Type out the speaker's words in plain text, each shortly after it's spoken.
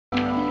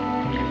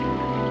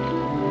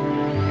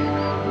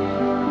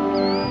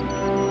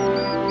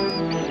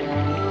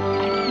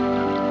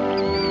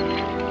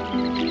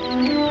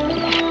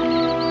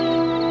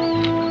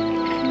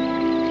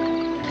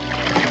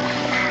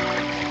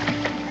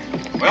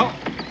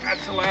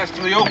That's the last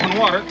of the open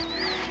water.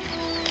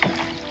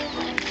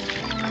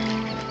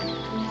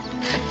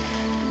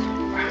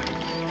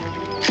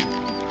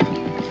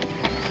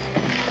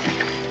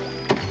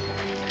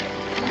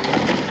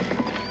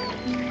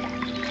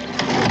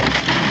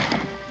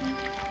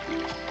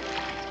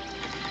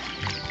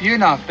 You're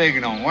not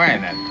figuring on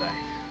wearing that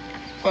thing.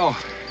 Well,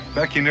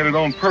 Becky knit it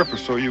on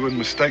purpose so you wouldn't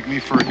mistake me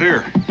for a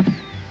deer.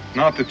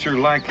 Not that you're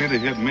likely to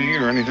hit me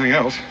or anything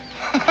else.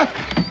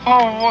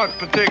 Oh, what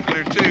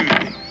particular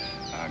Tuesday?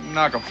 I can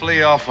knock a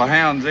flea off a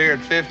hound's ear at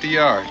 50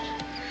 yards.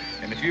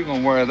 And if you're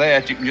gonna wear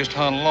that, you can just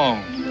hunt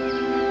alone.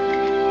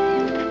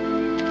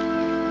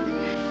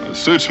 It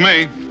suits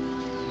me.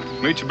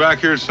 Meet you back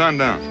here at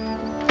sundown.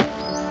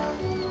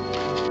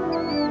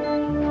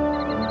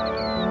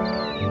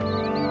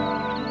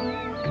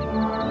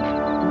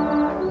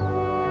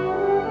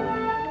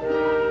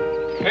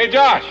 Hey,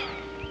 Josh.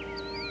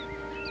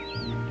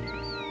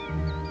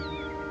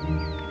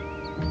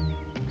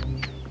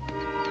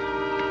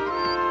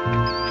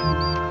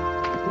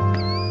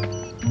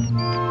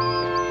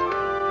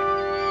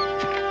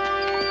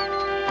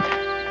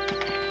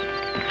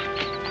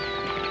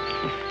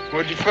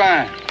 What'd you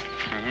find?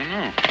 I don't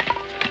know.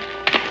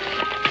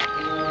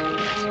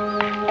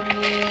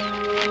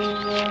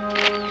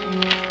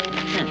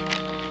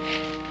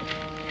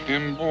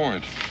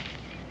 Boyd.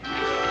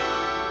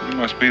 You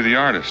must be the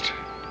artist.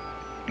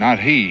 Not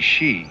he,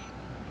 she.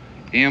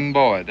 M.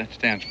 Boyd. That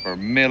stands for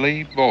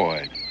Millie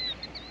Boyd.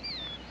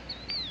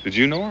 Did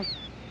you know her?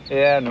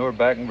 Yeah, I knew her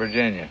back in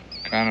Virginia.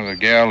 Kind of a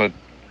gal that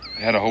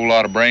had a whole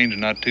lot of brains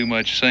and not too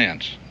much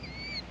sense.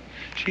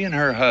 She and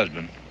her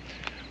husband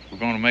were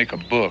going to make a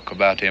book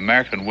about the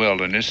American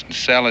wilderness and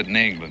sell it in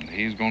England.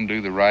 He's going to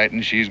do the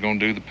writing, she's going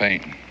to do the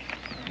painting.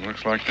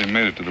 Looks like they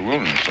made it to the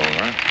wilderness, all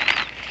right.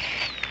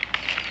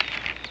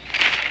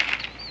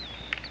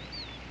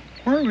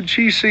 Where would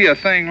she see a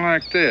thing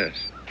like this?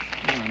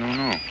 I don't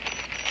know.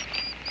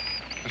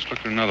 Let's look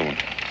at another one.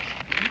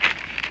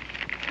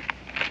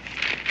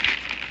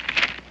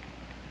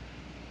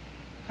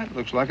 That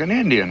looks like an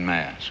Indian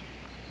mask.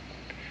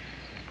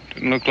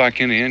 Didn't look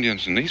like any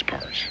Indians in these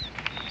parts.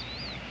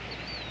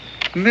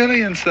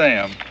 Millie and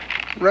Sam,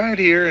 right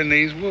here in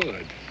these woods.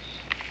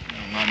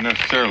 Well, not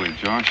necessarily,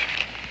 Josh.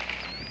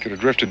 It could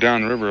have drifted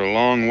down the river a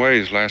long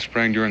ways last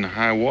spring during the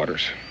high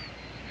waters.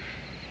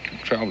 It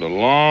traveled a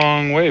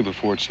long way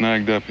before it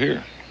snagged up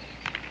here.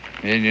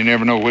 And you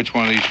never know which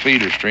one of these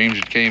feeder streams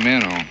it came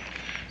in on.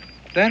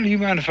 Dad, do you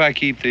mind if I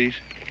keep these?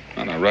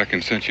 And I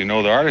reckon since you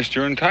know the artist,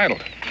 you're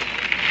entitled.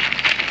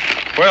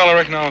 Well, I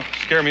reckon I'll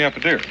scare me up a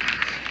deer.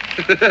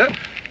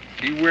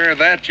 You wear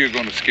that, you're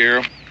going to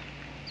scare them.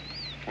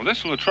 Well,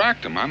 this will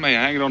attract them. I may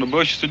hang it on a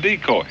bush as a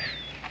decoy.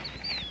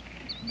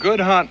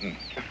 Good hunting.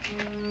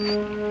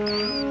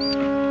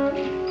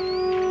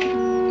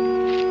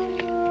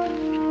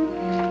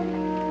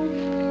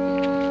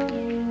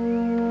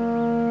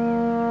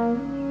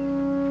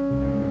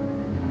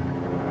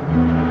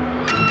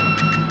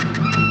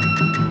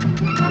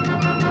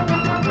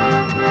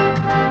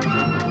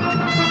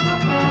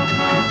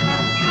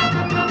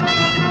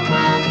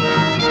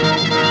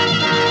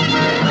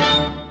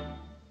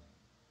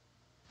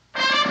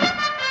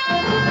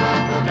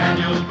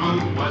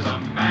 Boone was a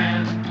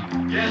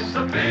man, yes,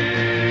 a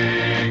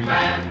big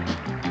man,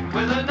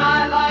 with an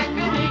eye like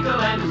an eagle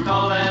and as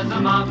tall as a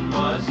mountain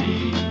was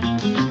he.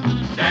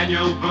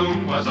 Daniel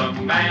Boone was a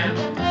man,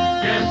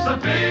 yes, a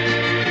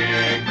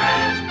big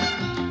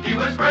man. He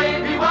was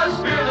brave, he was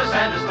fearless,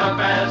 and as tough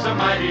as a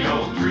mighty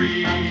oak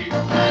tree.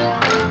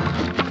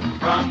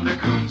 From the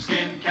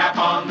coonskin cap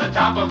on the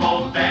top of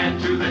old Dan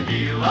to the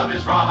heel of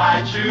his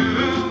rawhide shoe,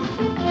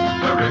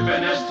 the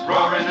rippin'est,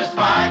 roaring'est,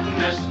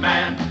 fighting'est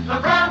man the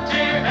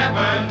frontier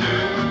ever knew.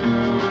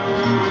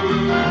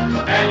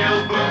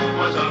 Daniel Boone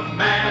was a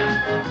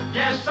man,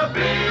 yes, a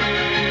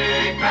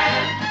big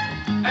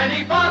man, and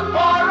he fought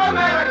for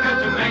America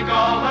to make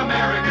all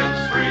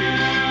Americans free.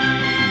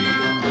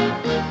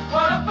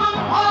 What a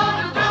Boone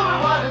wanted to do and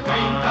what a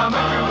dream come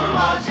true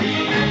was he.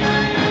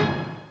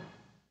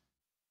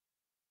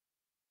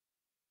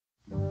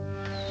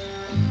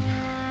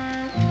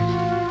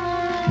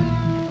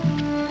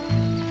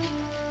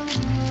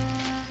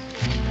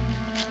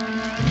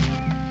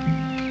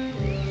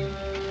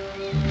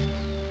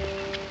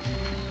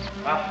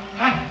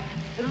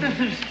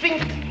 Little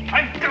Sphinx,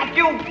 I've got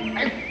you!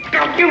 I've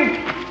got you!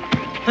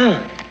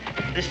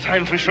 This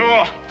time for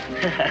sure.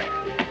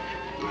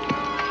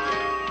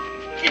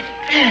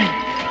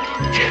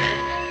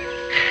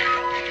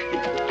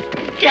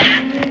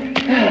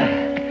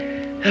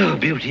 Oh,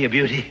 beauty, a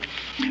beauty.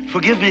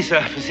 Forgive me,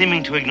 sir, for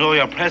seeming to ignore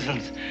your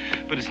presence,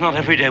 but it's not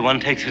every day one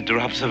takes a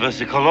drops of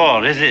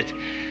versicolor, is it?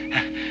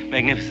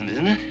 Magnificent,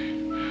 isn't it?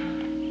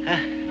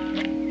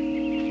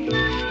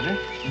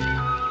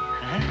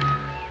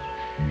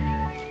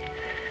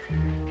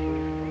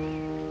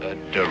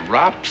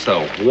 Drops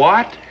of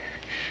what?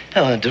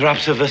 Oh,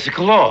 drops of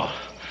versicolor.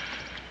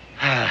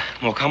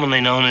 More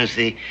commonly known as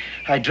the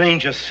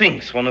hydrangea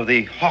sphinx, one of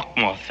the hawk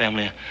moth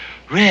family, a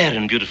rare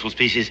and beautiful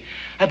species.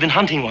 I've been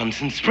hunting one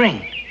since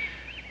spring.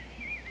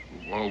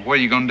 Well, what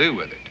are you going to do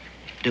with it?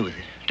 Do with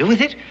it? Do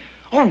with it?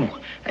 Oh,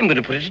 I'm going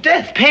to put it to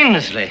death,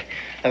 painlessly,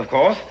 of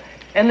course.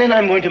 And then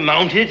I'm going to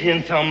mount it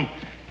in some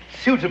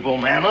suitable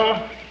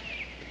manner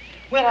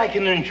where I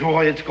can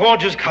enjoy its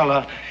gorgeous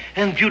color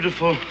and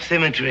beautiful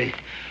symmetry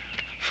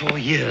for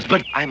years.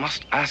 But I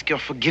must ask your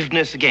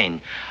forgiveness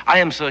again. I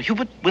am Sir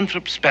Hubert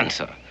Winthrop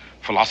Spencer,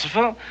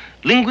 philosopher,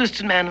 linguist,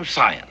 and man of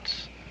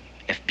science.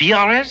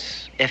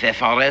 FBRS,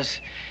 FFRS,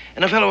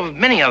 and a fellow of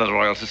many other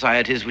Royal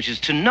Societies, which is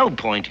to no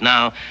point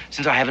now,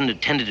 since I haven't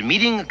attended a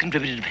meeting or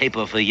contributed a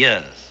paper for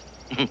years.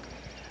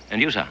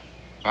 And you, sir?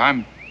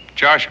 I'm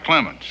Josh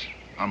Clements.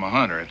 I'm a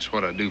hunter. It's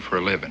what I do for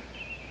a living.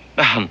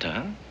 A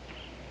hunter?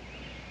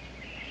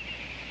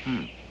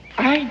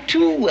 I,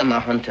 too, am a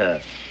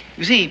hunter.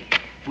 You see,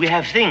 we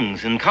have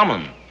things in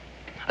common.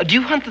 Do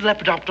you hunt the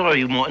lepidopter, or are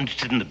you more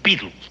interested in the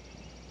beetles?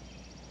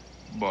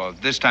 Well,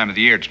 this time of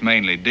the year, it's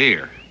mainly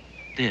deer.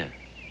 Deer.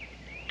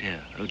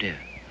 Deer. Oh, dear.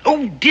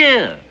 Oh,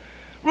 dear!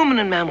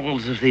 Ruminant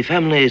mammals of the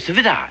family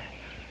Cividae.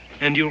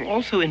 And you're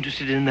also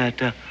interested in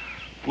that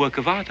work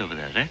of art over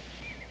there, eh?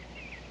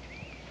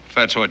 If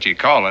that's what you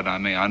call it. I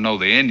mean, I know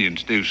the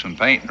Indians do some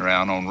painting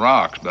around on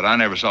rocks, but I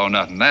never saw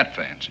nothing that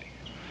fancy.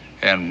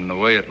 And the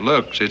way it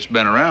looks, it's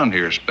been around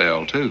here a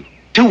spell, too.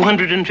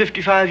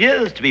 255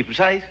 years, to be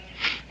precise.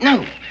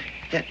 No,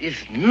 that is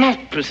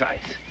not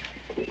precise.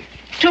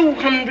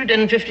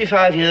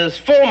 255 years,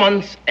 4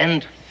 months,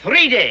 and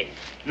 3 days.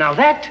 Now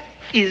that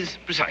is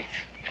precise.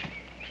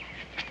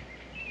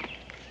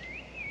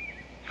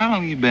 How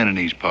long you been in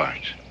these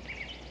parts?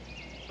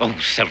 Oh,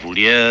 several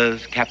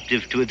years,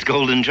 captive to its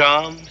golden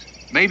charms.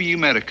 Maybe you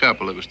met a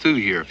couple that was through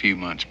here a few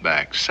months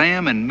back,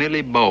 Sam and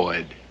Millie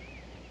Boyd.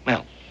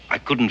 Well, I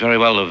couldn't very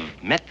well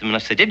have met them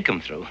unless they did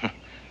come through.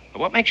 But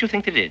what makes you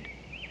think they did?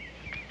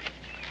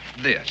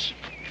 This.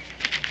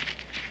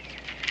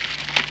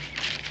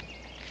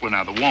 Well,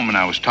 now, the woman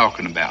I was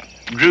talking about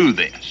drew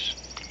this.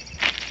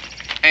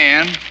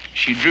 And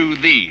she drew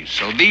these,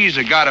 so these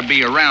have got to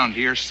be around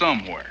here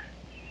somewhere.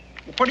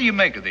 What do you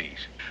make of these?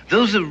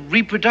 Those are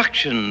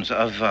reproductions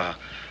of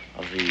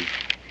the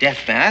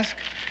death mask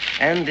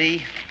and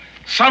the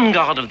sun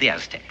god of the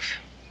Aztecs.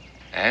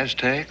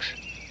 Aztecs?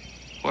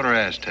 What are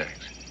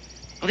Aztecs?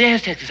 Well, the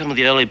Aztecs are some of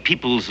the early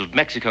peoples of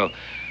Mexico.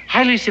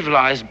 Highly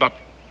civilized, but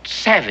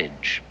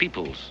savage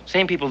peoples.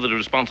 Same people that are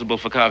responsible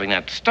for carving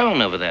that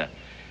stone over there.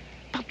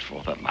 But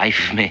for the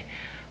life of me,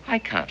 I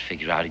can't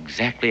figure out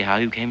exactly how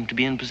you came to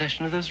be in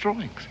possession of those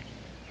drawings.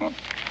 Well,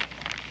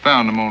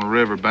 found them on a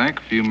riverbank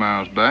a few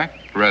miles back.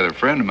 Rather, a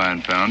friend of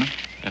mine found them.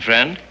 A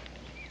friend?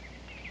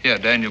 Yeah,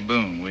 Daniel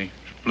Boone. We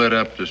split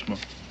up this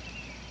morning.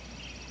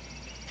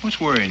 What's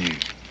worrying you?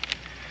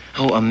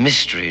 Oh, a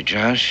mystery,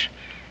 Josh.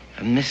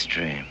 A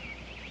mystery.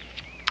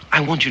 I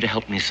want you to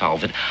help me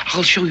solve it.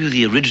 I'll show you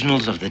the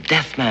originals of the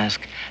death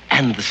mask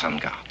and the sun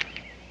god.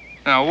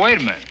 Now, wait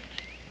a minute.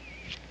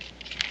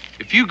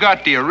 If you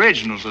got the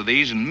originals of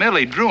these and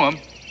Millie drew them,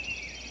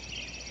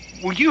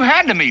 well, you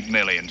had to meet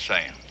Millie and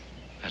Sam.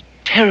 A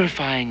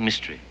terrifying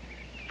mystery.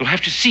 You'll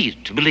have to see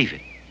it to believe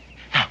it.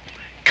 Now,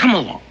 come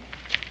along.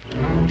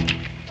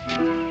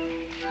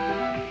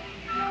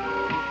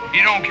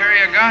 You don't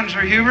carry a gun,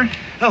 Sir Hubert?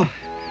 Oh,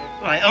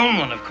 well, I own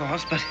one, of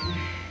course, but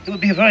it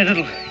would be of very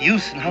little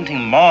use in hunting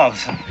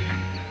moths and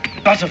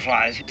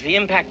butterflies. The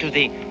impact of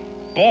the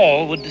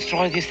ball would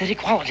destroy the aesthetic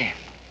quality.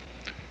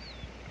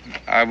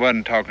 I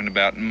wasn't talking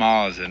about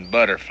moths and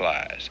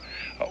butterflies.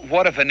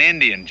 What if an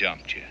Indian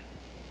jumped you?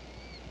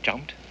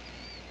 Jumped?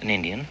 An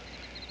Indian?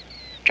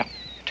 Jumped.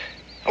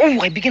 Oh,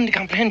 I begin to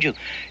comprehend you.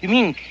 You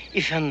mean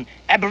if an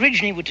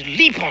aborigine were to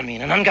leap on me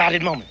in an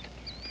unguarded moment?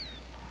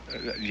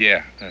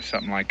 Yeah,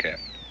 something like that.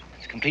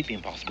 It's completely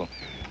impossible.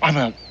 I'm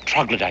a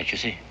troglodyte, you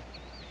see.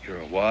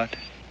 You're a what?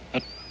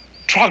 A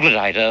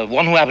troglodyte,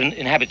 one who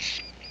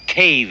inhabits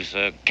caves,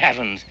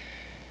 caverns.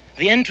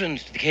 The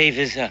entrance to the cave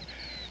is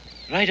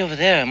right over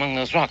there among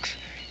those rocks.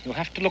 You'll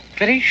have to look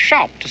very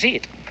sharp to see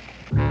it.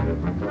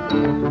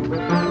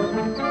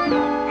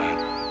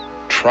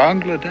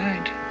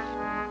 Troglodyte?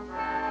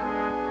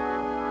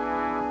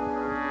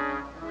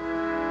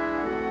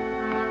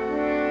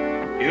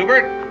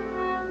 Hubert?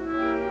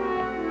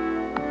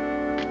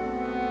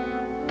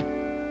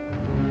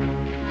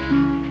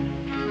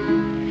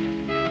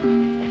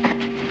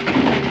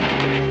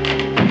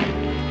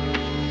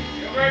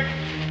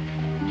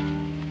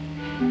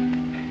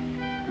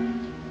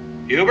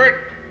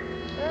 Hubert?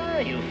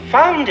 You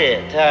found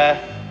it.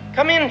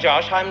 Come in,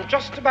 Josh. I'm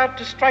just about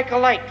to strike a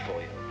light for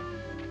you.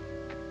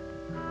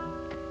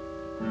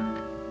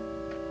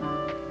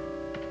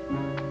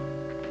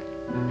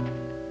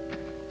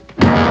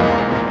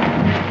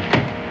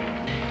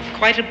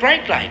 Quite a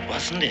bright light,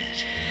 wasn't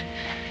it?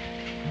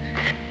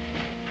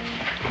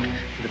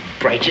 The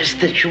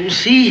brightest that you'll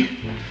see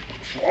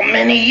for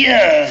many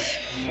years.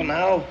 For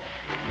now,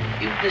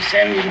 you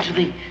descend into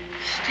the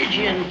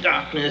Stygian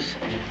darkness,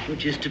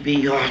 which is to be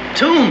your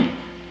tomb,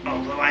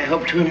 although I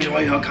hope to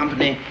enjoy your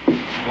company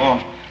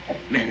for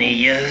many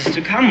years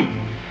to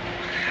come.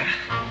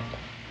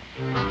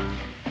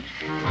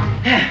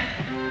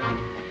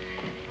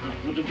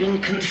 would have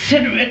been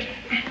considerate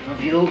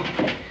of you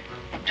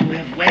to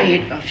have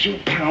weighed a few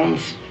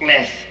pounds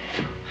less.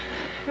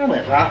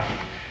 However,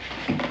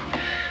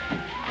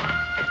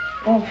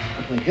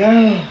 off we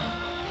go.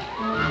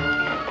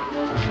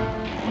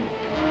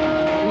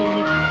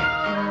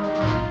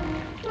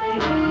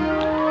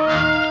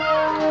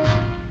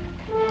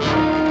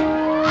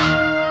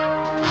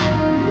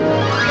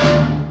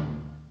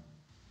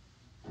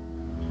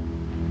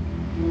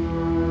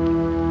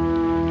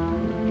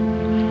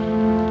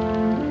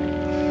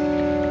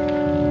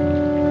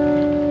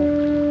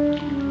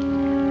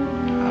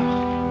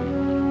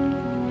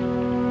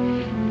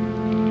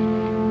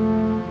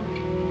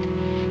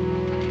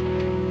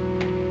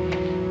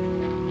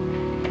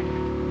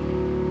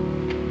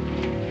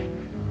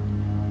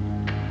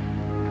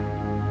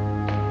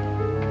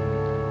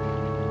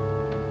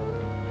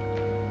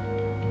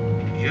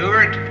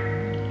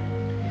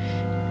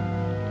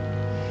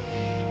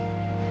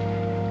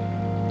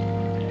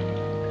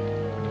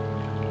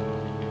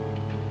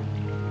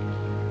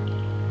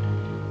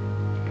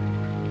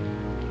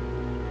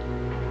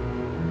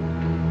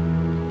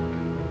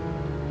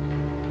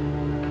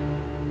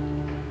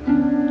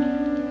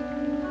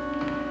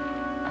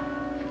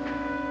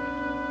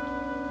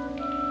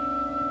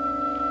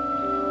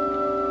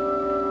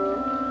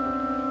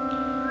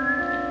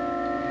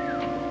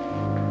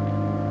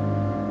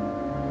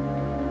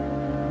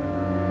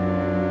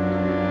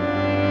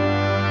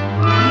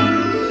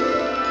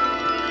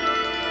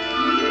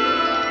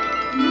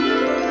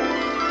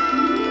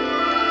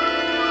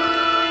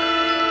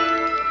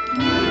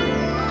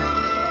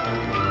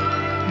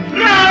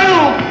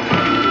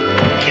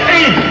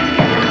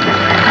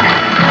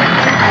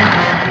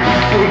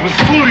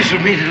 Foolish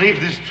of me to leave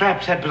this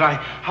trap set, but I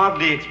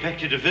hardly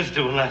expected a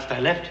visitor when last I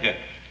left here.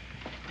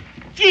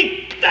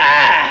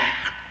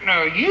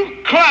 No,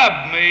 you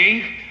clubbed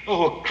me.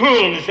 Oh, a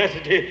cruel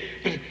necessity.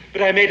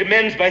 But I made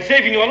amends by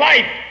saving your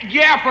life.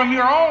 Yeah, from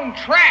your own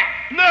trap.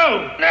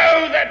 No,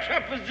 that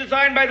trap was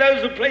designed by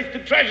those who placed the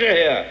treasure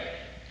here.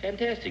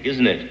 Fantastic,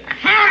 isn't it?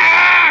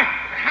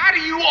 How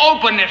do you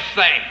open this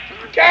thing?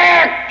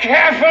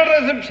 Careful,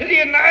 those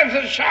obsidian knives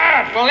are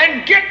sharp. Well,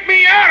 then get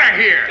me out of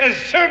here. As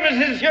soon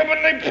as is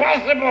humanly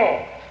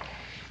possible.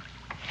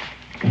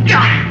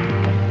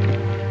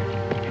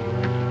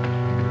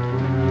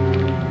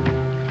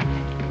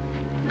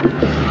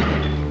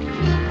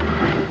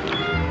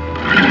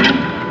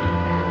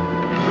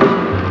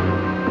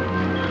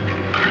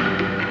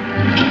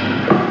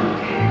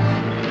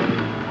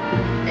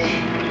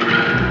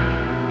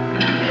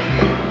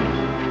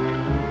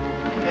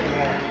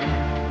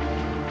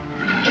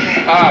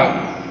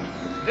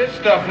 This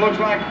stuff looks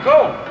like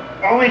gold.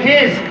 Oh, it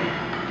is.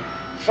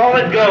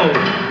 Solid gold.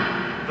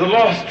 The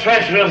lost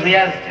treasure of the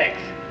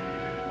Aztecs.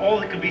 All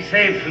that could be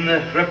saved from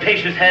the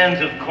rapacious hands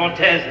of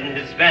Cortez and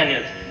his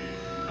Spaniards.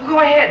 Oh, go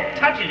ahead,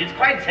 touch it. It's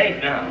quite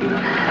safe now.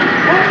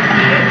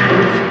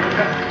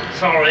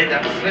 Sorry,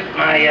 that slipped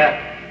my,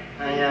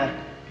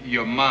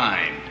 Your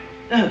mind.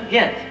 Oh,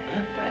 yes.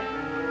 Right.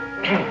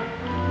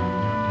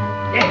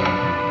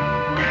 Yeah.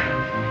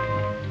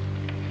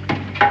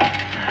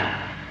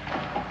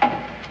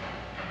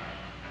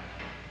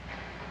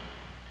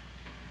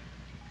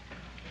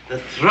 The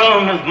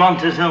throne of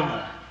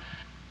Montezuma,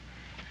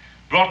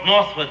 brought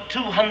northward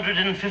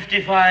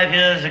 255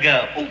 years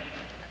ago.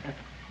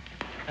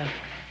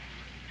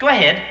 Go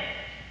ahead.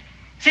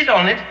 Sit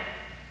on it.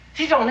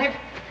 Sit on it.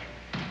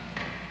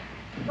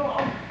 Go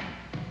on.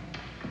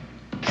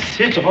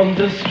 Sit on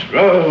the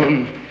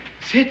throne.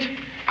 Sit.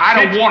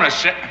 I don't want to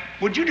sit.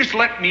 Would you just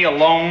let me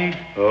alone?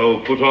 Oh,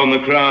 put on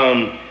the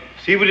crown.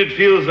 See what it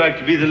feels like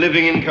to be the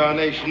living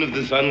incarnation of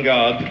the sun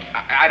god.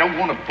 I don't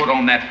want to put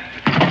on that.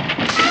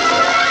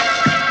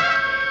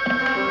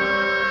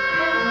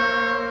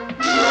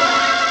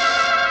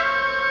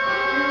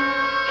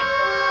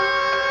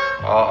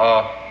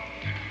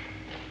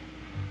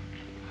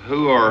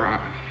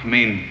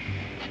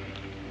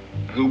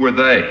 Who were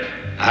they?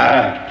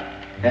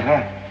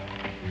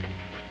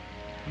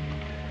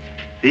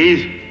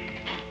 These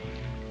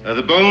are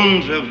the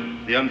bones of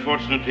the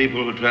unfortunate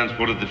people who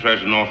transported the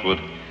treasure northward.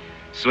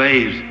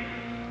 Slaves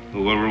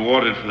who were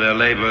rewarded for their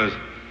labors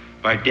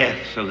by death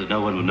so that no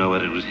one would know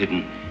where it was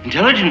hidden.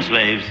 Intelligent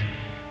slaves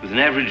with an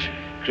average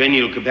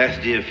cranial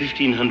capacity of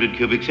 1,500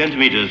 cubic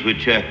centimeters,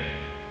 which, I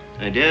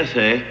dare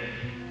say,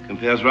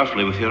 compares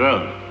roughly with your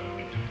own.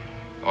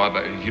 Oh,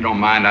 but if you don't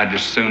mind, I'd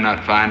just soon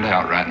not find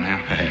out right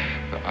now.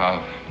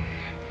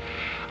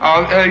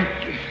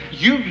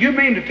 You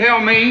mean to tell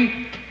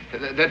me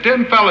that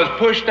them fellas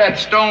pushed that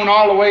stone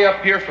all the way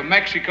up here from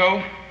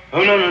Mexico?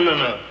 Oh,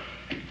 no.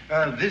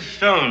 This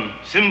stone,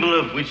 symbol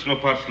of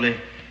Huitzilopochtli,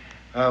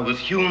 was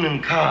hewn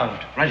and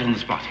carved right on the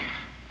spot here.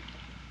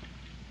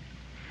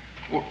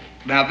 Well,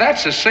 now,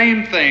 that's the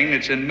same thing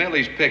that's in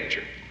Millie's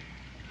picture.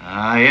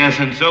 Ah, yes,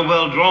 and so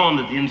well drawn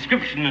that the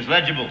inscription is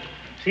legible.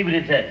 See what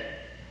it says.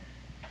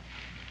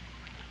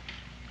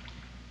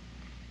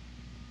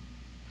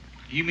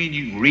 You mean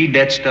you can read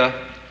that stuff?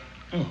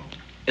 Oh,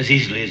 as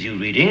easily as you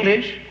read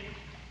English.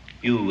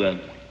 You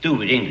do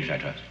read English, I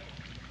trust.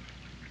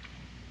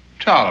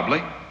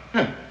 Tolerably.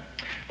 Huh.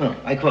 Well,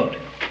 I quote,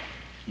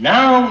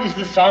 "Now is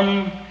the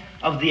sun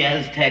of the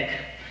Aztec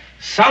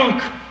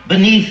sunk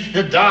beneath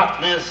the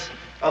darkness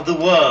of the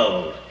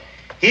world,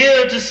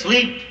 here to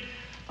sleep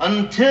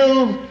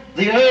until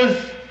the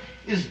earth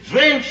is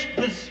drenched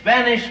with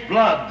Spanish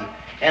blood,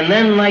 and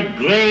then like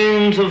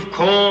grains of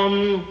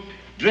corn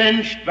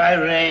drenched by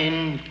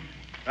rain,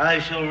 I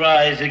shall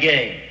rise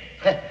again."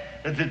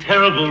 That's a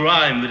terrible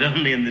rhyme, but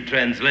only in the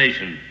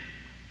translation.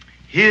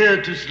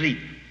 Here to sleep.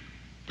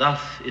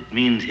 Thus it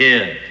means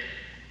here.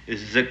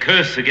 This is a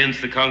curse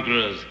against the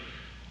conquerors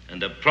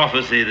and a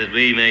prophecy that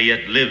we may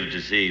yet live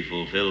to see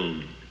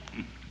fulfilled.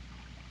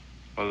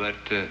 Well, that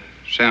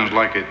sounds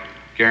like it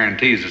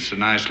guarantees us a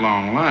nice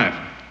long life.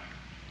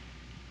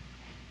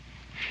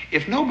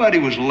 If nobody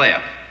was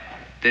left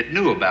that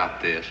knew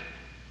about this,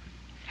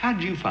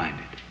 how'd you find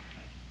it?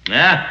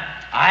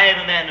 I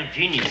am a man of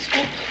genius.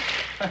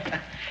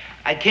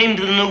 I came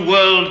to the New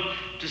World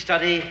to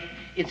study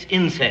its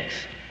insects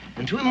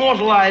and to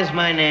immortalize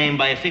my name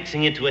by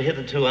affixing it to a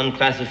hitherto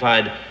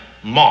unclassified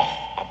moth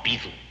or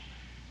beetle.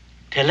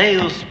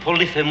 Teleus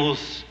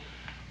polyphemus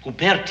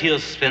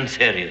Hubertius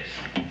Spencerius.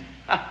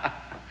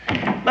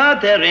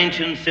 But their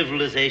ancient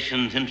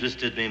civilizations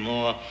interested me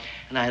more,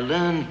 and I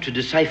learned to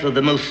decipher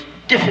the most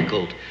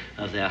difficult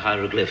of their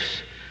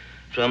hieroglyphs.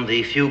 From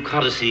the few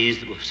codices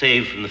that were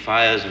saved from the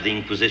fires of the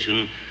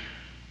Inquisition,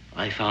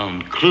 I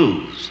found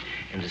clues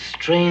in a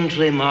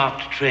strangely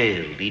marked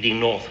trail leading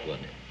northward.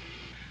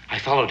 I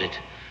followed it,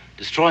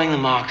 destroying the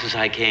marks as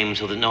I came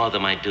so that no other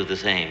might do the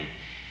same.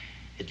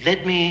 It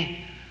led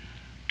me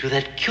to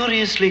that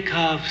curiously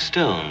carved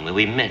stone where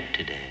we met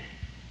today.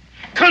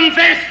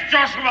 Confess,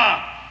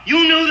 Joshua!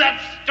 You knew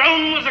that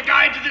stone was a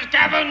guide to this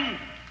tavern?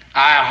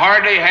 I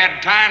hardly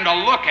had time to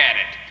look at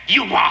it.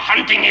 You were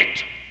hunting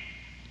it.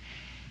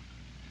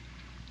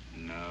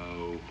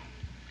 No.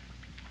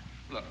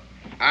 Look,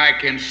 I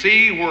can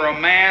see where a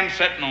man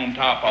sitting on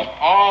top of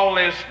all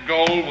this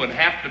gold would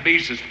have to be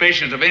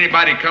suspicious of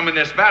anybody coming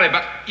this valley,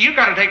 but you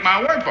got to take my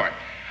word for it.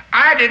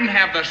 I didn't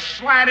have the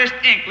slightest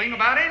inkling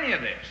about any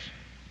of this.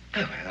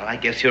 Oh, well, I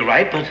guess you're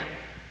right, but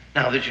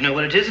now that you know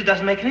what it is, it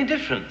doesn't make any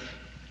difference.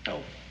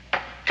 Oh.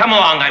 Come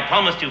along, I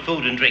promised you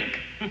food and drink.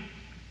 Do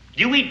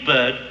you eat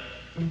bird?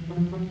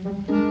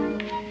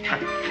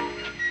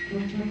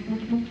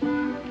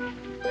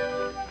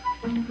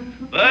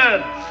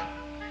 Birds.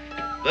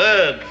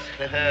 Birds.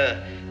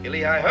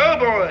 Gilly-hi-ho,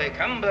 boy.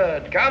 Come,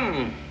 bird,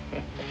 come.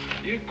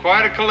 You're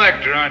quite a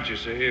collector, aren't you,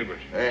 Sir Hubert?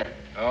 Yeah.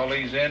 All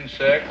these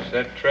insects,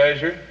 that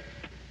treasure.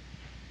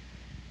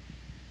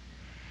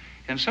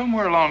 And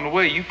somewhere along the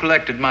way, you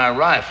collected my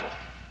rifle.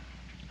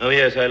 Oh,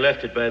 yes, I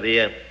left it by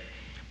the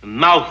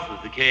mouth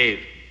of the cave.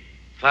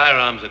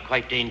 Firearms are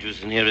quite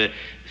dangerous in here. A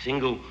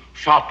single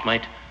shot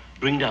might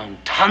bring down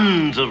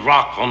tons of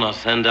rock on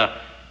us, and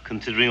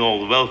considering all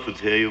the wealth that's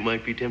here, you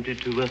might be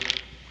tempted to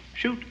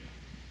shoot.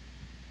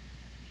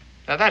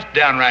 Now, that's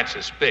downright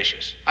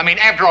suspicious. I mean,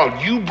 after all,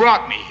 you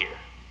brought me here.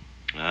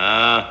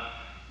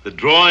 The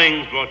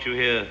drawings brought you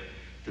here.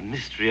 The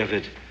mystery of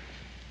it.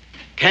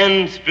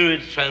 Can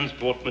spirits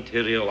transport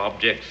material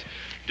objects?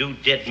 Do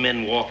dead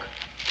men walk?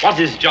 What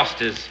is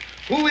justice?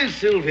 Who is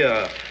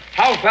Sylvia?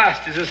 How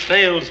fast is a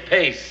snail's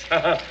pace?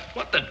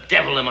 What the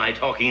devil am I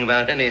talking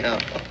about anyhow?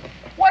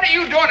 What are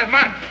you doing with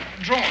my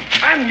drawings?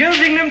 I'm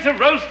using them to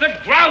roast the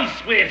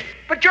grouse with.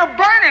 But you're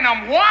burning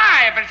them.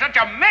 Why, if it's such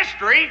a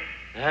mystery?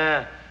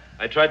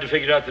 I tried to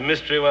figure out the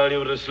mystery while you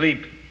were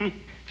asleep.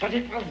 But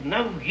it was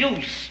no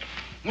use.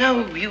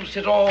 No use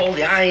at all.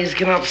 The eyes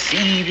cannot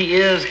see, the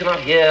ears cannot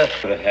hear.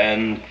 The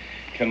hand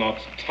cannot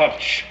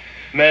touch.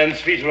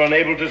 Man's feet are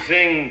unable to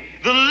sing.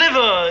 The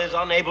liver is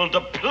unable to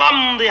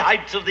plumb the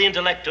heights of the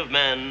intellect of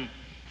man.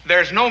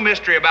 There's no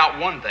mystery about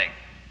one thing.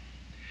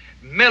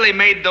 Millie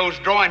made those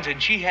drawings,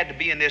 and she had to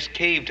be in this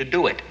cave to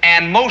do it.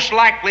 And most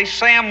likely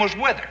Sam was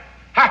with her.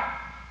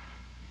 Ha!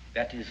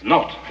 That is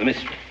not the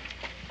mystery.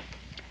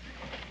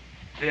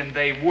 Then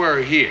they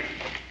were here.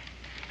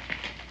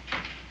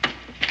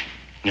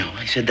 No,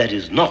 I said that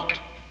is not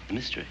the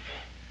mystery.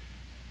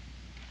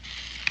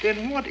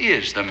 Then what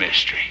is the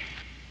mystery?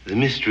 The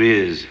mystery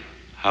is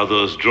how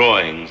those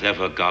drawings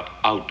ever got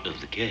out of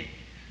the cave.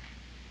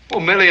 Well,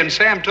 Millie and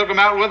Sam took them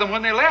out with them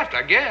when they left,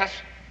 I guess.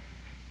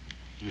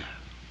 No.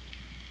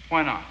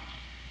 Why not?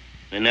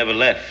 They never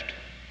left.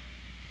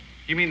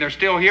 You mean they're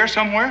still here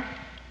somewhere?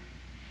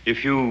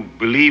 If you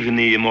believe in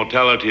the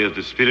immortality of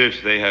the spirit,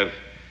 they have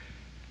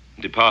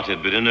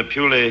departed, but in a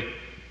purely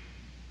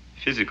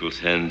physical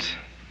sense,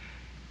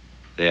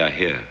 they are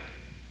here.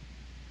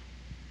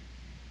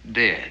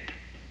 Dead.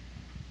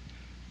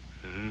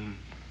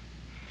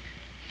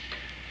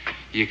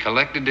 You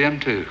collected them,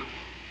 too.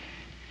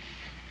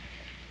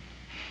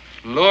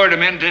 Lured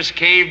them into this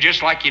cave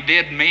just like you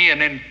did me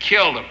and then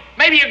killed them.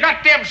 Maybe you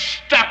got them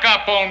stuck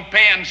up on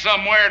pins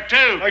somewhere,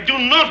 too. I do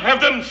not have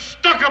them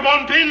stuck up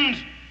on pins.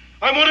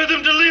 I wanted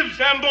them to live.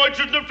 Sam Boyd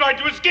shouldn't have tried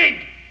to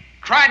escape.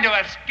 Tried to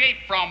escape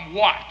from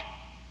what?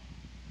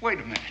 Wait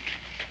a minute.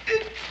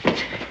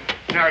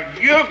 Now,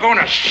 you're going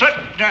to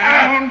sit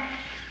down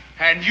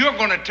And you're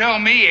going to tell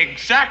me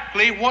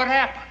exactly what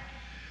happened.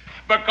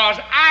 Because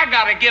I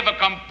got to give a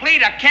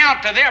complete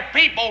account to their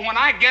people when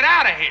I get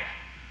out of here.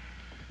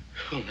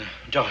 Well, now,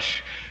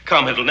 Josh,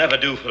 come, it'll never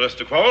do for us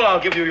to quarrel. I'll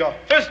give you your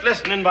first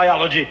lesson in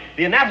biology,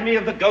 the anatomy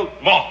of the goat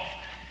moth.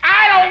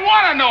 I don't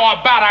want to know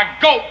about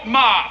a goat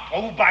moth.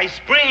 Oh, by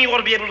spring you ought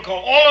to be able to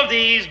call all of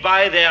these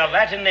by their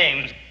Latin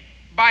names.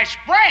 By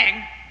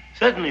spring?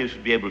 Certainly you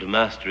should be able to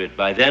master it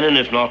by then, and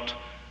if not,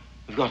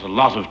 we've got a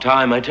lot of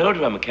time. I told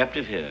you I'm a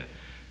captive here.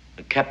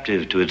 A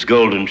captive to its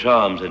golden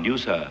charms, and you,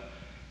 sir,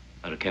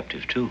 are a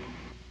captive too.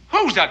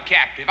 Who's a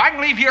captive? I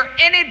can leave here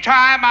any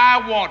time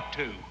I want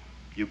to.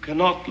 You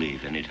cannot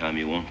leave any time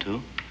you want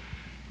to.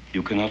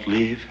 You cannot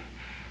leave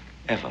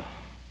ever.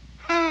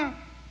 Huh?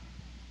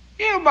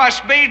 You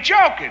must be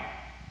joking.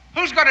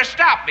 Who's going to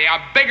stop me?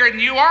 I'm bigger than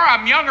you are,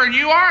 I'm younger than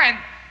you are, and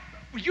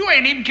you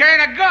ain't even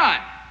carrying a gun.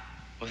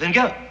 Well, then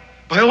go.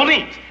 By all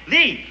means.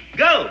 Leave.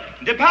 Go.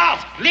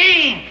 Depart.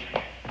 Leave.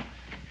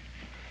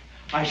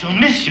 I shall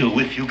miss you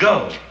if you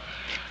go.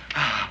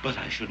 But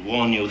I should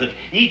warn you that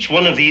each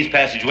one of these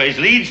passageways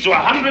leads to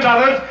 100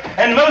 others,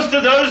 and most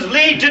of those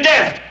lead to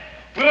death.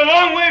 We're a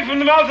long way from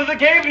the mouth of the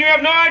cave, and you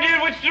have no idea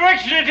which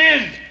direction it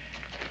is.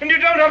 And you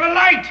don't have a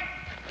light.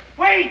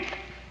 Wait!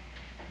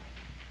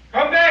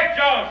 Come back,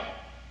 Josh.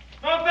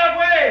 Not that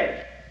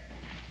way.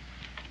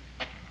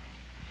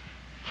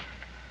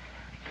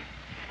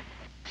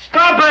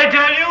 Stop, I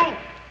tell you.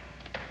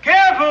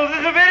 Careful,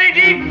 there's a very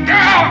deep...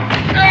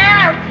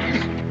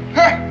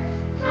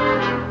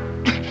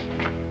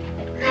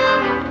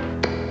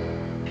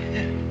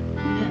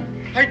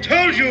 I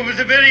told you it was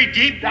a very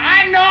deep...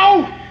 I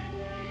know!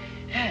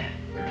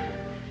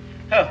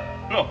 Oh,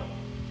 look.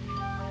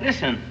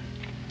 Listen.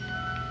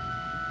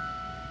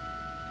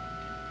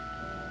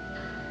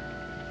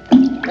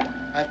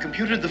 I've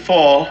computed the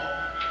fall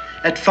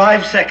at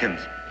 5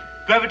 seconds.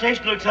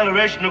 Gravitational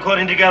acceleration,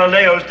 according to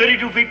Galileo, is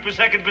 32 feet per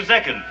second per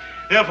second.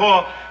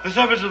 Therefore, the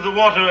surface of the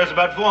water is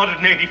about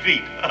 480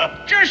 feet.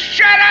 Just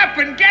shut up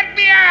and get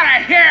me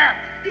out of here!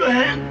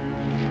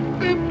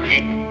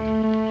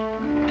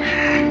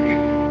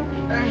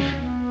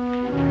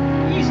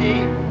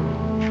 Easy.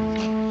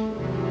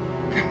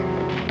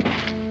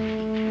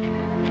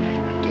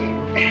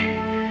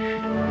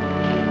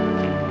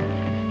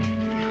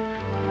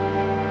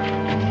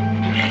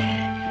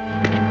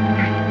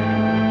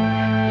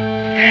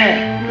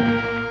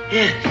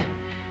 Yes,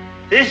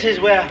 this is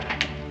where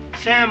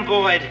Sam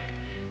Boyd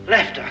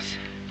left us.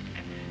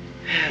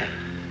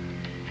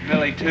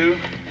 Millie, too?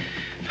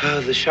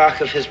 Oh, the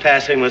shock of his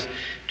passing was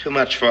too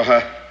much for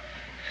her.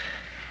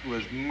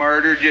 Was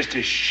murder just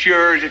as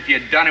sure as if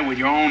you'd done it with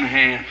your own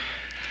hand.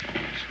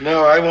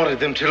 No, I wanted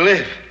them to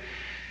live.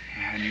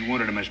 Yeah, and you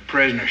wanted them as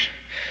prisoners.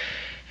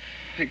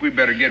 I think we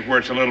better get where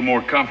it's a little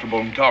more comfortable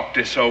and talk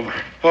this over.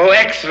 Oh,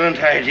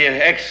 excellent idea,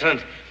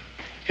 excellent.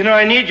 You know,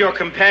 I need your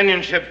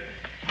companionship.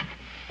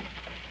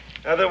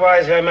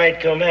 Otherwise, I might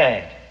go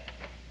mad.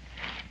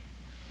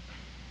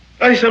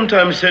 I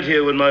sometimes sit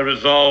here when my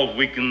resolve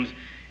weakens.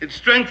 It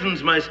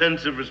strengthens my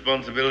sense of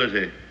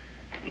responsibility.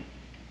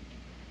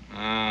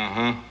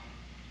 Uh-huh.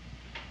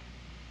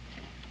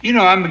 You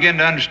know, I'm beginning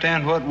to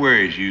understand what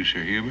worries you,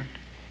 Sir Hubert.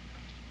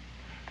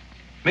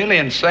 Millie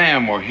and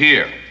Sam were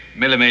here.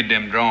 Millie made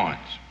them drawings.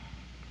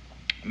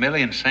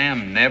 Millie and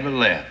Sam never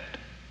left.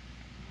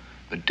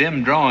 But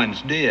them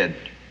drawings did.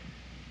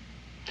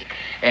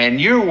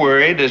 And you're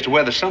worried as to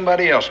whether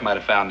somebody else might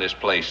have found this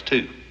place,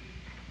 too.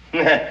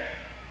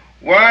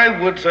 Why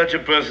would such a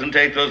person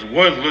take those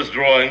worthless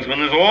drawings when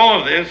there's all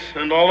of this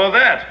and all of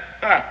that?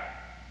 Ha!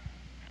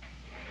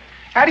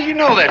 How do you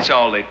know that's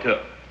all they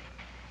took?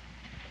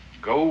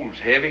 Gold's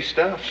heavy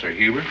stuff, Sir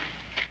Hubert.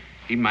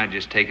 He might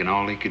just taken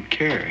all he could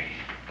carry.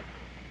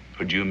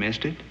 Would you have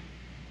missed it?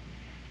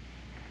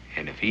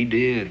 And if he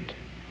did,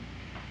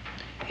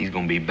 he's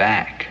going to be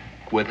back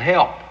with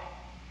help.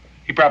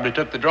 He probably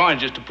took the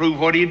drawings just to prove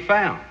what he'd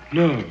found.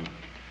 No.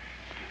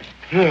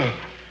 No.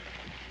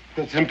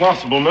 That's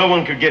impossible. No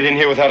one could get in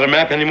here without a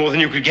map any more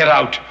than you could get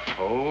out.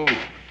 Oh.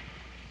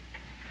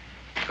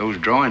 Those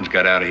drawings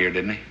got out of here,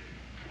 didn't they?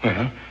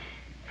 Well,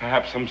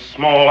 perhaps some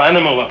small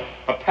animal,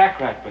 a pack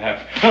rat,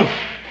 perhaps. Oh,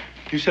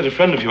 you said a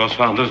friend of yours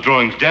found those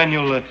drawings,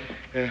 Daniel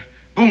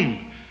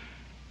Boone.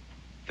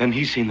 Then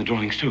he's seen the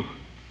drawings, too.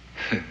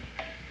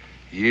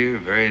 You're a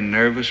very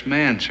nervous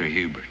man, Sir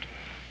Hubert.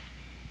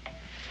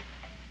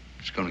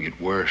 It's going to get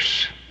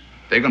worse.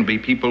 They're going to be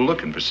people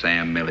looking for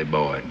Sam, Millie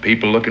Boyd.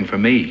 People looking for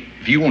me.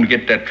 If you want to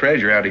get that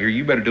treasure out of here,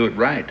 you better do it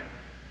right.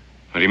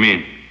 What do you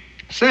mean?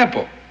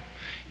 Simple.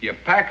 You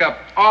pack up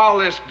all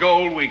this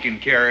gold we can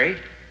carry,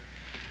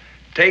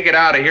 take it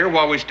out of here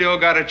while we still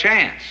got a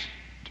chance.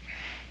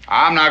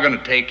 I'm not going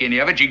to take any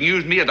of it. You can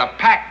use me as a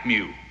pack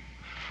mule.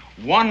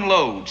 One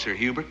load, Sir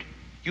Hubert.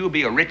 You'll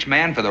be a rich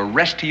man for the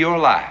rest of your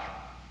life.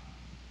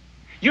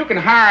 You can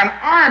hire an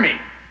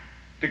army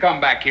to come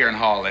back here and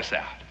haul this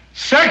out.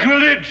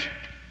 Sacrilege!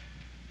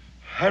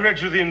 I read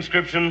you the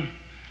inscription.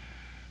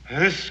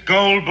 This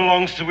gold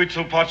belongs to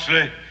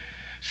Huitzilopochtli,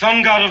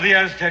 sun god of the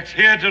Aztecs,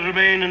 here to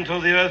remain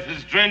until the earth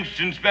is drenched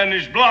in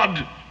Spanish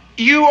blood.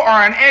 You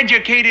are an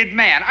educated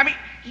man. I mean,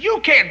 you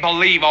can't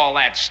believe all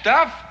that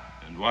stuff.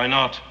 And why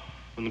not,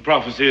 when the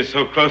prophecy is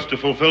so close to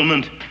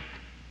fulfillment?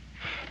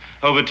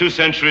 Over 2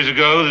 centuries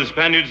ago, the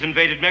Spaniards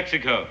invaded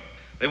Mexico.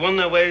 They won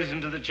their ways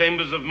into the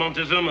chambers of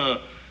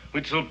Montezuma,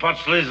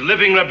 Huitzilopochtli's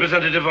living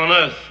representative on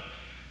Earth.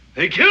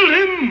 They killed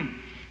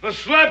him, a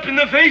slap in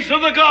the face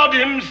of the god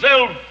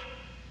himself.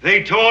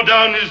 They tore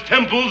down his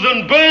temples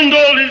and burned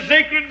all his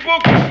sacred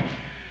books.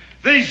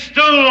 They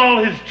stole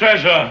all his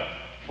treasure,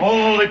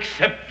 all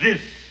except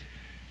this.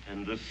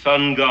 And the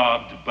sun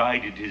god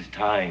bided his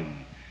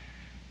time.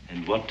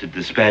 And what did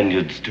the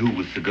Spaniards do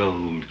with the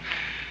gold?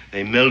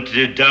 They melted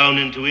it down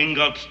into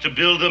ingots to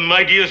build the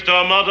mightiest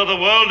armada the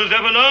world has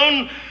ever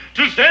known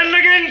to send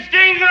against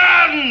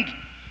England.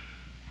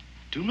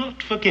 Do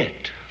not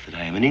forget that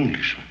I am an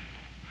Englishman.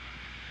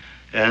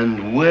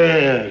 And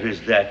where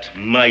is that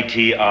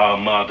mighty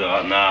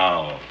armada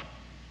now?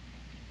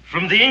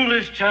 From the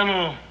English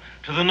Channel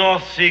to the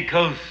North Sea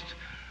coast,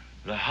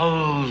 the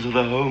hulls of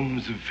the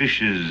homes of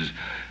fishers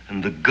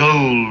and the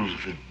gold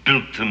that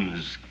built them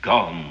is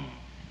gone.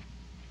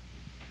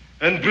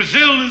 And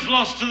Brazil is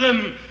lost to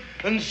them,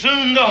 and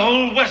soon the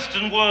whole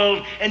Western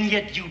world. And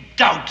yet you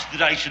doubt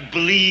that I should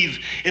believe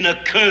in a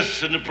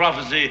curse and a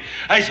prophecy.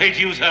 I say to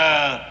you,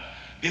 sir,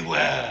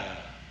 beware.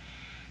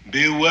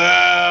 Beware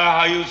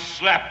how you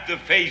slap the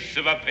face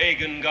of a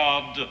pagan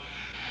god.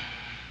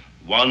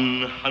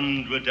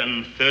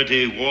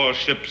 130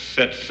 warships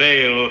set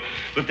sail,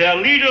 but their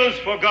leaders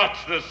forgot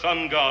the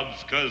sun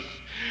god's curse.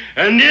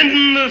 And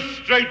in the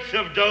Straits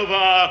of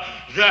Dover,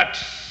 that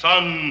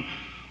sun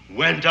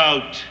went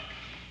out.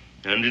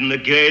 And in the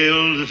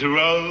gale that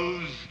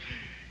arose,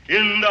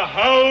 in the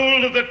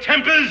howl of the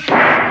tempest,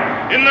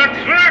 in the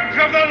crack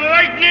of the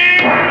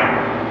lightning,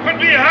 could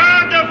be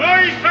heard the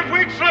voice of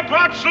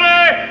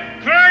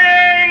Huitzilopochtli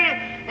crying,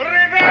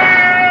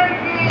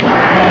 "Revenge!"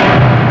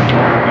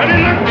 And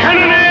in the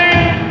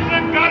cannonade,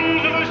 the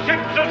guns of the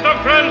ships of Sir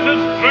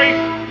Francis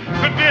Drake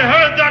could be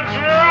heard the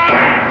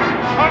drums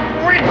of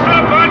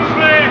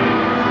Huitzilopochtli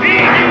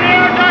beating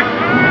their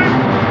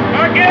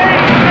declaration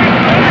against the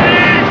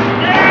British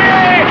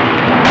flag.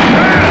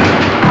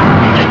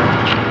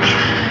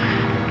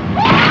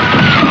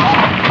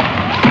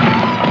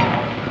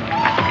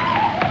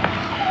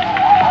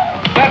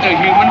 That's a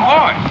human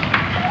voice.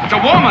 It's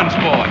a woman's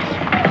voice.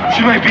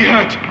 She might be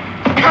hurt.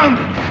 Come!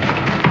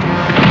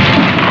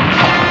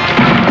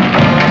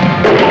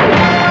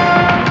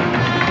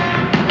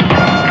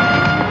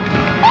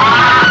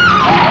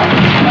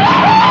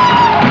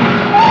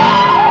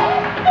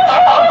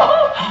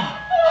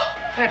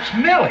 That's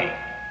Millie.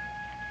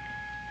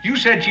 You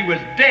said she was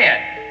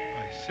dead.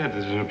 I said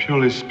that in a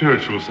purely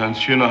spiritual sense,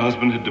 she and her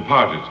husband had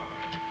departed.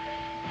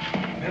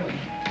 Millie?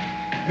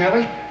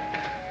 Millie?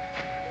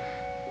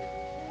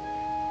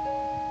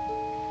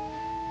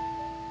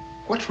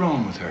 What's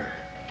wrong with her?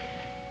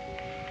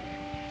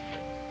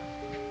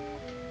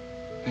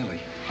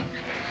 Millie?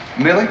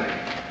 Millie?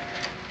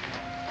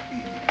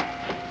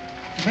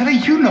 Millie,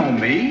 you know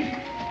me.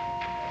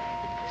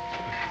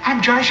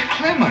 I'm Josh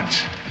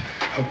Clements.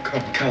 Oh,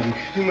 come.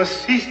 You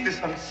must cease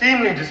this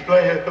unseemly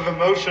display of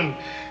emotion.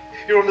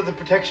 You're under the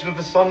protection of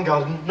the sun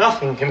god, and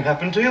nothing can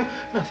happen to you.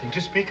 Nothing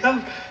to speak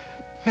of.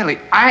 Millie,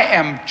 I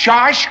am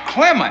Josh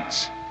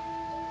Clements.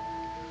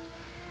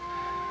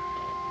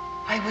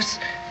 I was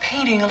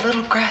painting a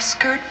little grass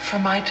skirt for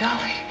my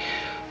dolly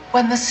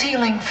when the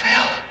ceiling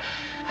fell.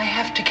 I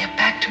have to get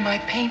back to my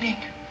painting.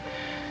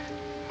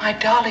 My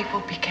dolly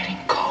will be getting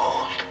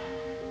cold.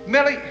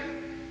 Millie,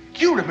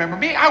 you remember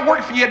me. I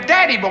worked for your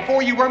daddy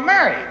before you were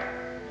married.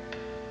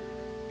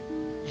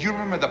 You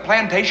remember the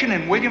plantation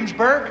in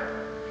Williamsburg?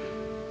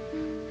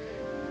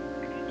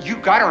 You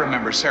gotta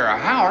remember Sarah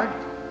Howard.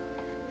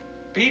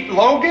 Pete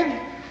Logan.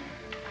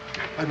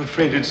 I'm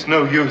afraid it's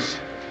no use.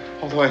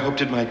 Although I hoped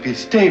it might be.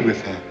 Stay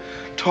with her.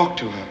 Talk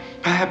to her.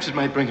 Perhaps it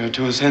might bring her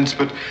to her sense,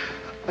 but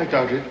I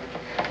doubt it.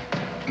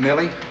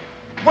 Millie,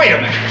 wait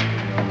a minute.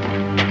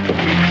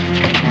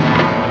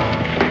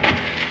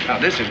 Now,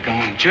 this has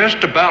gone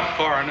just about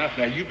far enough.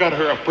 Now, you got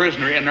her a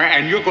prisoner in there,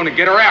 and you're going to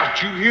get her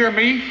out. You hear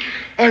me?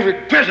 I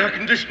regret her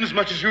condition as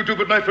much as you do,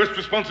 but my first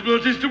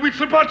responsibility is to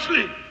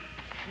Huitzilopochtli.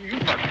 You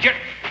forget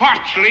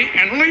Pochtli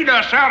and lead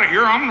us out of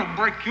here. I'm going to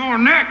break your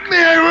neck.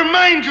 May I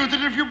remind you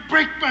that if you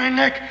break my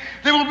neck,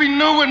 there will be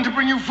no one to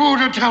bring you food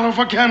or tallow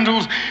for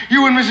candles.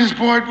 You and Mrs.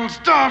 Boyd will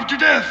starve to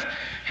death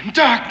in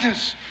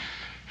darkness.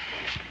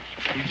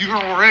 You're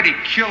already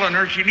killing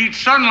her. She needs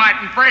sunlight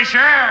and fresh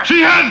air. She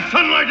has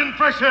sunlight and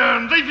fresh air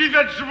and leafy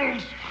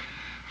vegetables.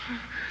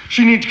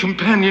 She needs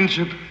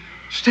companionship.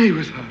 Stay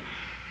with her.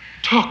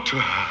 Talk to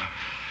her.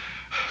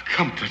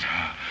 Comfort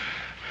her.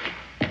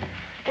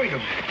 Wait a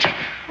minute.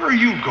 Where are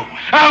you going?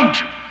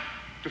 Out!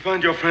 To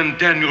find your friend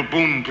Daniel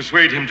Boone and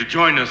persuade him to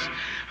join us.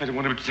 I don't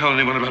want him to tell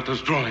anyone about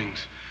those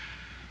drawings.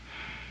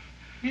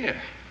 Yeah.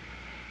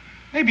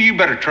 Maybe you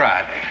better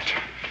try that.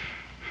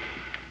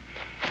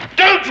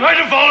 Don't try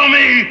to follow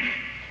me!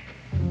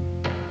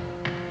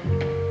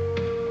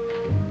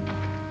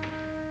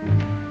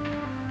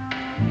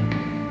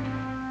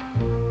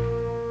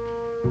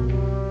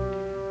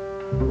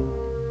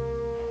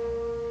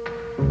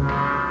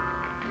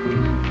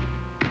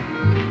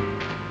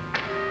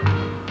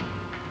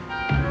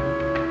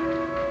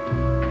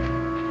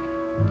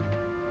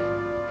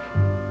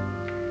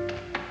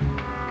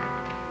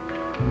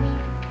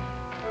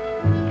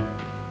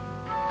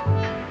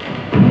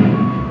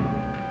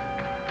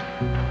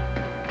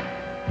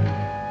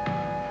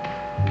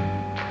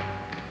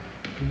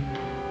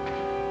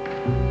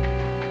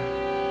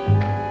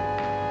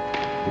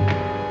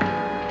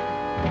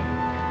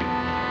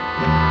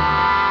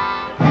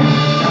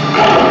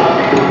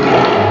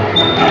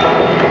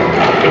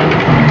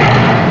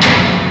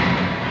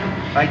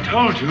 I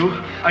told you,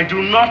 I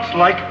do not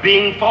like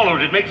being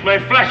followed. It makes my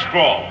flesh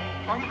crawl.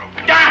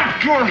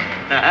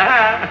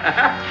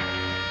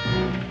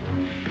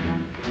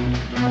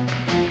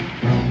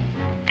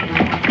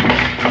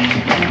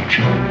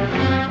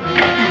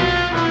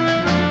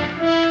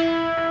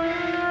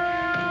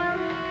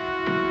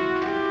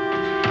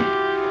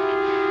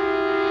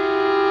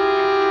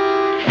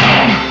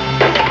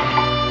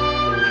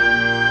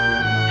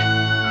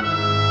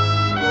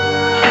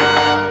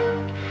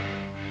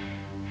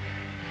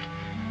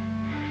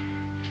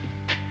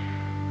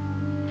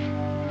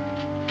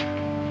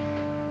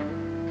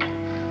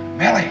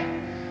 Millie!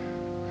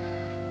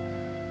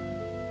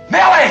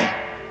 Millie!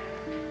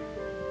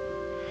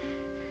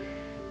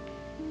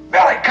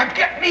 Millie, come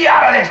get me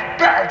out of this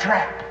bear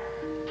trap!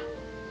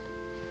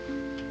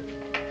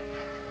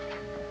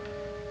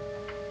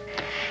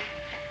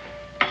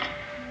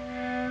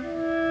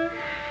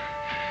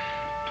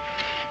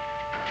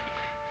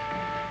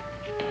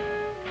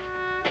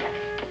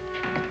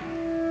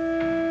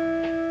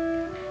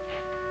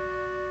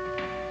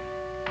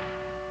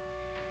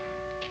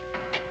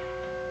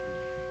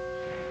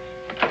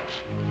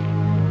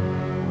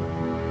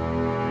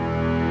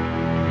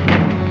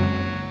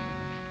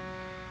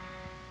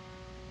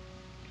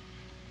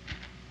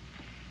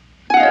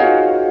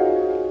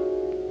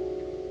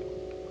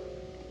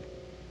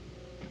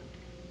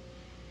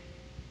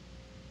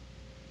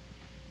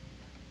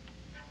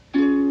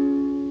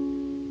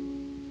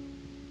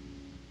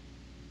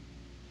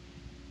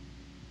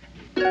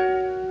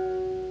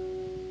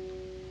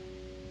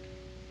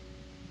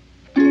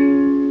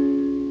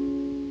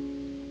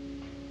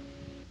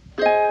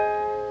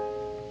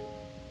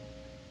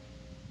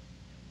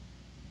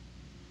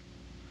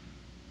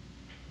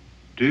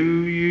 Do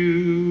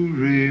you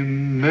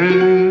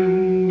remember,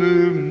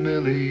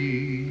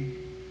 Millie,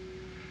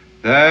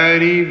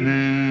 that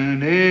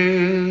evening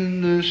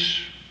in the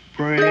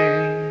spring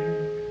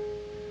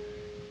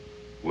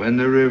when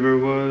the river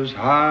was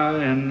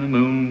high and the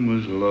moon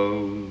was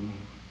low,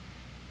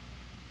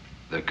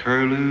 the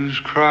curlews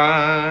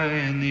cry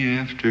in the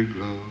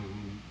afterglow,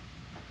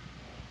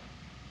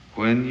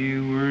 when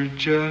you were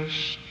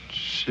just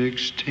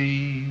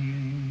 16?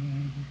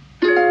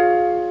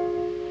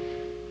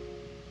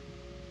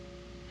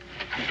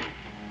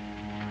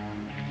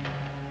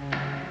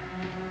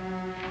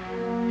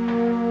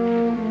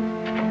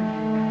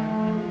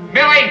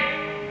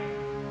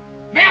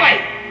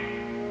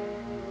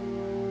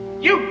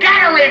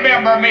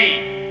 Remember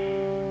me.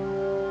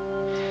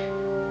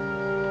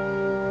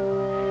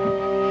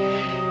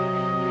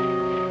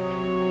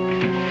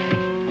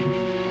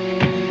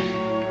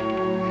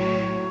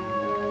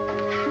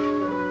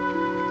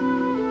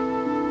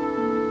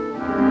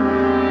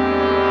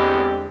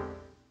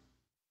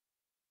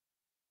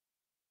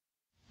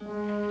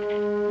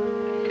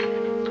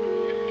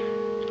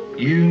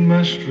 You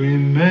must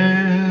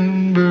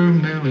remember,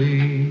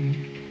 Millie,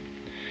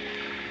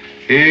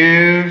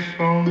 if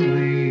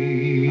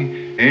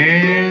only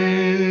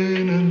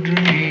in a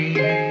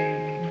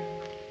dream,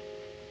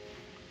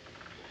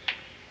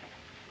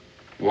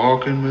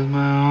 walking with my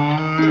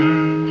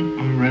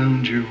arm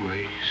around your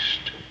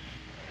waist,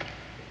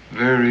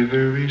 very,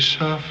 very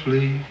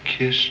softly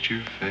kissed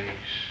your face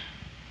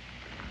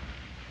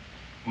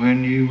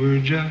when you were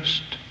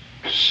just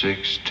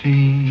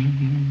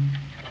 16.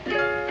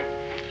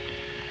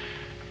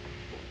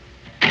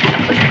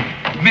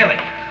 Millie,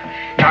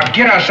 now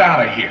get us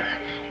out of here.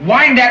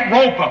 Wind that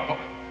rope up.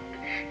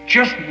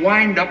 Just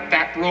wind up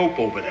that rope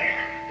over there.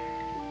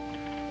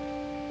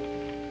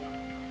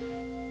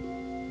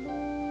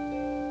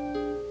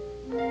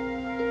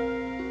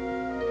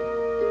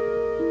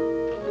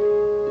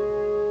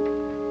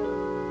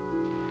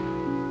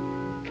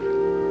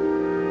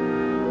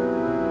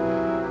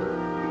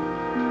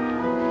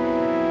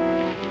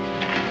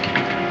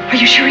 Are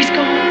you sure he's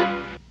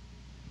gone?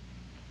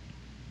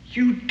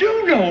 You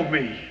do know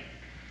me.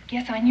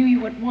 Yes, I knew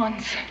you at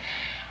once.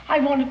 I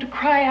wanted to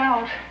cry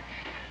out.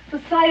 The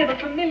sight of a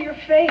familiar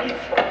face.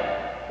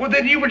 Well,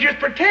 then you were just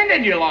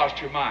pretending you lost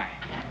your mind.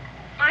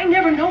 I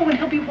never know when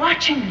he'll be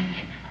watching me.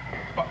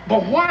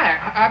 But why?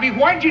 I mean,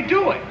 why'd you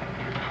do it?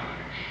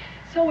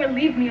 So he'll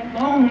leave me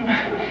alone.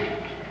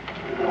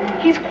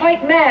 He's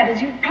quite mad,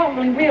 as you've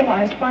probably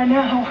realized by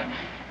now.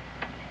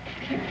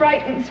 He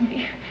frightens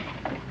me.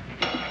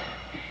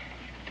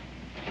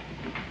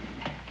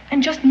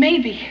 And just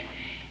maybe,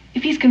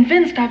 if he's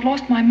convinced I've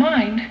lost my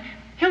mind,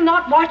 he'll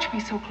not watch me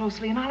so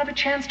closely and I'll have a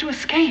chance to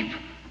escape.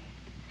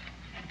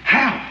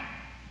 How?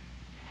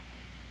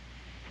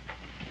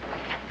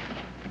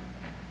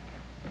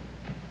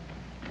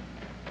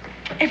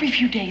 Every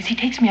few days, he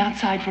takes me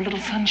outside for a little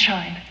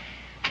sunshine.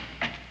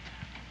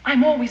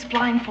 I'm always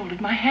blindfolded.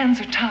 My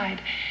hands are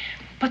tied.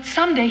 But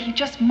someday he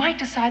just might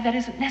decide that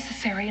isn't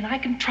necessary and I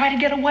can try to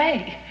get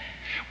away.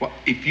 Well,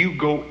 if you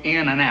go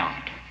in and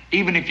out,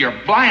 even if you're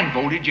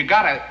blindfolded, you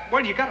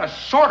gotta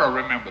sort of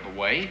remember the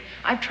way.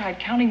 I've tried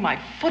counting my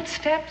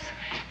footsteps,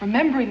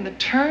 remembering the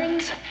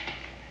turns,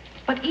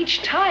 but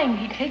each time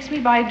he takes me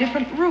by a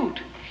different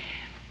route.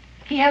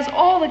 He has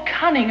all the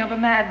cunning of a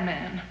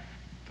madman.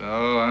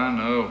 Oh, I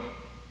know.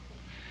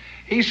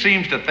 He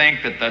seems to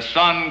think that the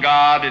sun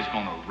god is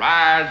going to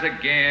rise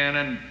again,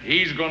 and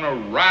he's going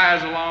to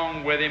rise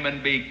along with him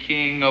and be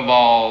king of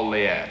all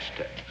the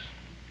Aztecs.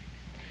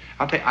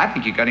 I'll tell you, I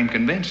think you got him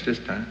convinced this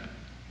time.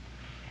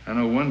 I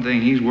know one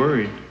thing, he's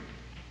worried.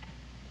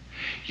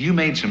 You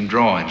made some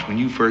drawings when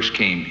you first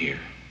came here,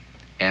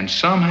 and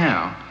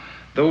somehow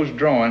those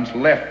drawings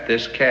left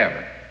this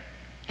cabin.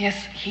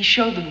 Yes, he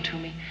showed them to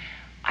me.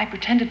 I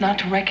pretended not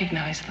to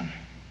recognize them.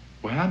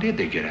 Well, how did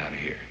they get out of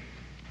here?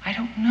 I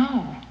don't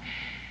know.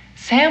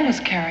 Sam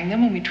was carrying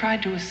them when we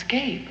tried to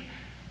escape.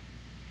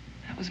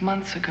 That was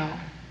months ago.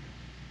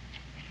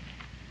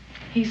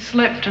 He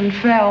slipped and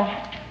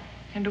fell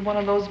into one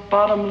of those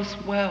bottomless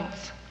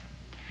wells.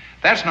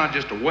 That's not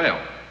just a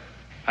well.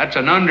 That's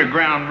an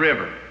underground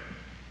river.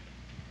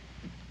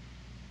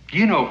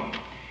 You know,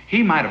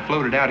 he might have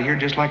floated out of here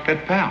just like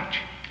that pouch.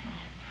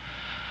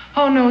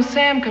 Oh, no,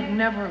 Sam could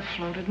never have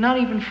floated, not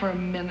even for a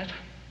minute.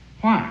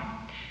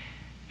 Why?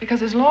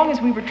 Because as long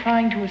as we were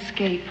trying to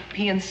escape,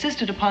 he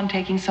insisted upon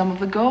taking some of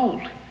the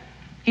gold.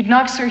 He'd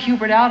knocked Sir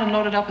Hubert out and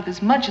loaded up with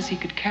as much as he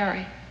could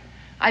carry.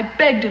 I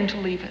begged him to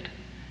leave it.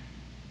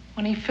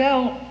 When he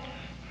fell...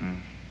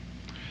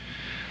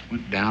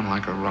 Went down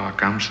like a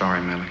rock. I'm sorry,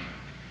 Millie.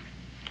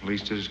 At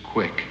least it was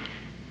quick.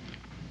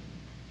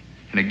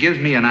 And it gives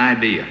me an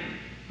idea.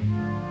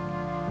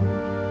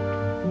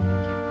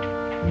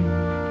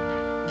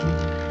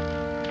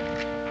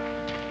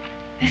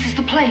 This is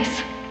the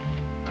place.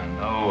 I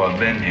know, I've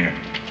been here.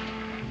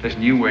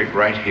 Listen, you wait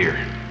right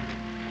here.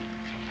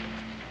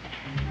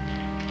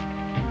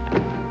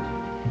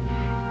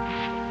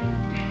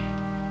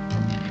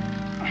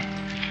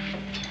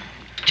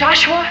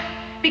 Joshua,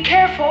 be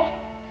careful.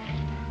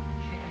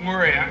 Don't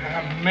worry, I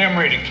have a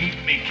memory to keep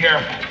me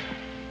careful.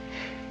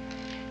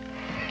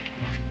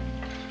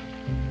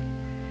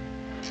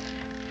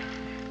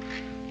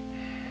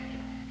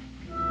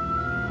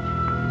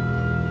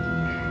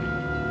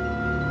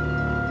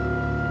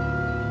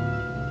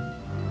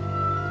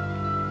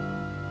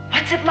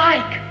 What's it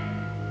like?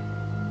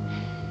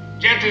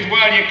 Just as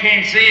well you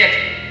can't see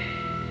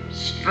it.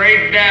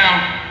 Straight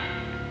down.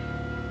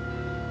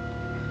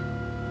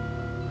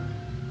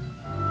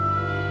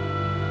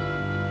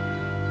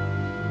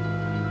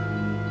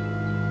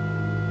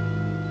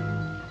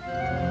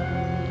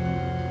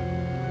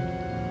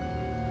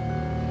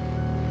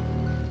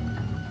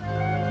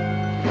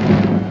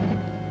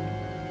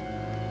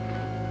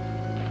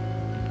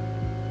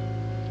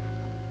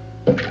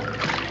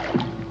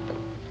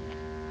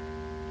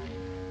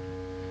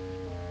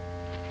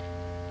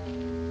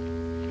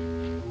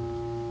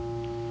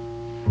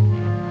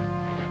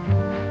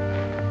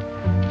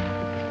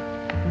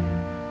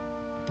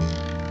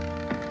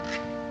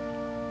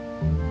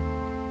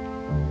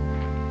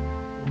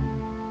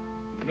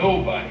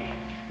 Nobody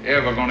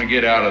ever gonna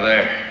get out of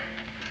there.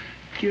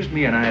 Gives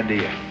me an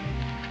idea.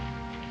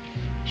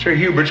 Sir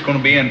Hubert's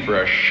gonna be in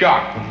for a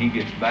shock when he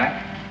gets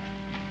back.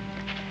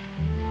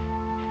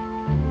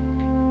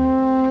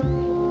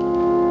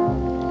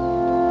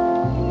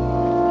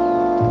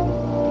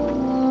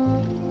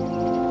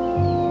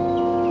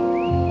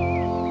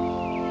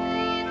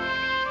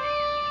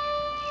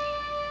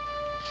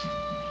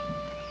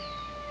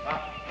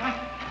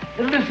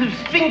 The little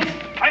Sphinx!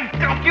 I've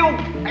got you!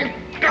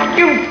 I've got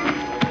you!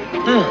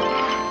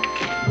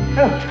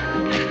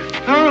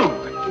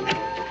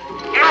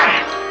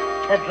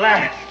 At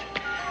last.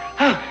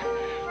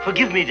 Oh,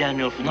 forgive me,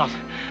 Daniel, for not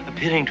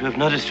appearing to have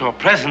noticed your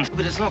presence,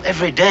 but it's not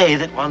every day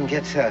that one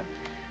gets a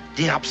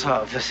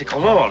diopsa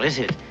versicolor, is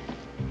it?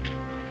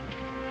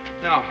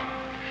 No.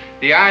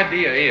 The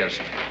idea is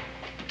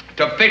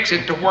to fix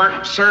it to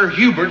where Sir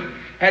Hubert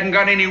hadn't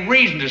got any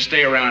reason to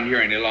stay around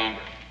here any longer.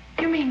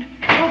 You mean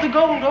throw the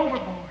gold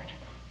overboard?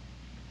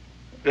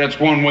 That's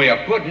one way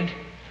of putting it.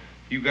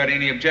 You got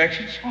any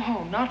objections?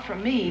 Oh, not for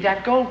me.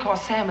 That gold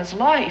cost Sam his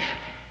life.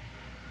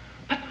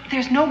 But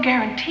there's no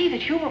guarantee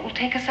that Hubert will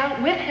take us out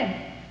with him.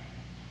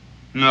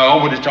 No,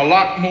 but it's a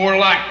lot more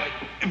likely.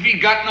 If he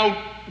got no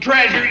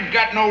treasure, he's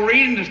got no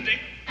reason to stick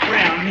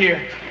around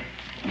here.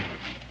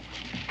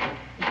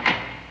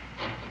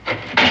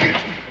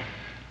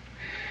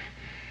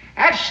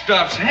 That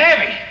stuff's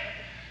heavy.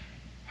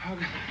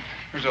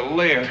 There's a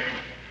layer.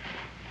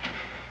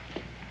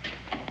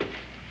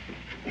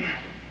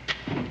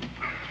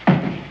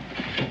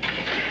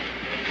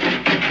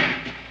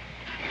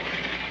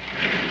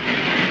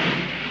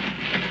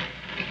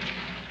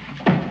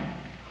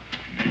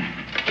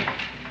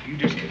 You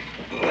just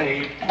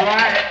lay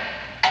right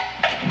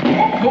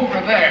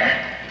over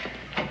there.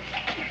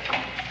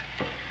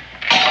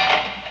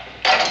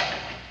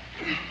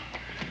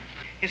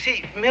 You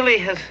see, Millie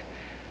has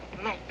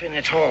not been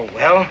at all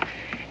well,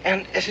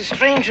 and as a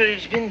stranger,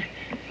 it's been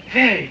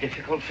very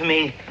difficult for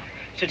me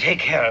to take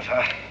care of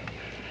her.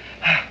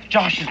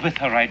 Josh is with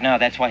her right now.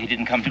 That's why he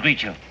didn't come to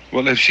greet you.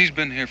 Well, if she's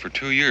been here for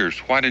 2 years,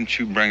 why didn't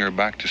you bring her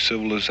back to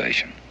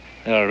civilization?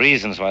 There are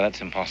reasons why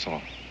that's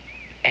impossible.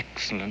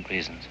 Excellent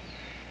reasons.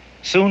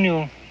 Soon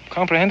you'll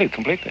comprehend it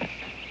completely.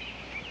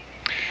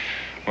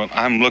 Well,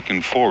 I'm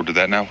looking forward to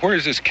that. Now, where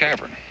is this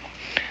cavern?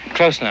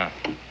 Close now.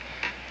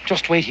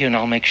 Just wait here and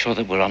I'll make sure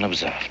that we're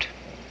unobserved.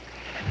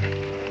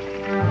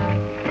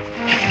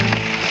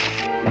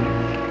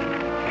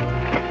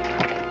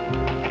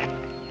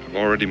 I've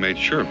already made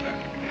sure of that.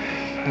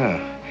 Oh.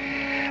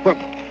 Well,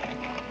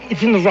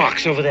 it's in the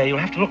rocks over there. You'll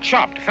have to look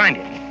sharp to find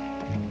it.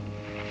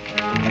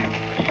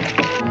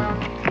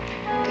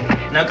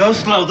 Now go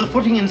slow. The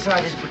footing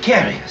inside is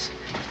precarious.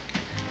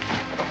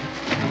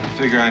 I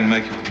figure I can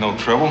make it with no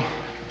trouble.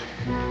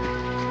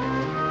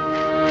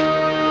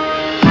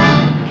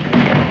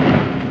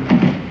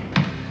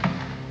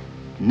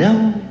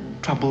 No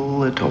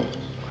trouble at all.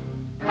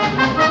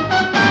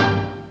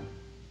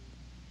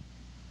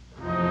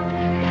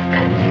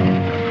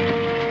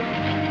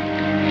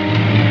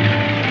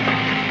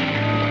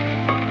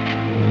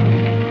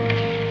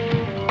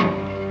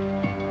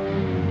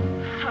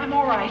 I'm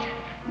all right.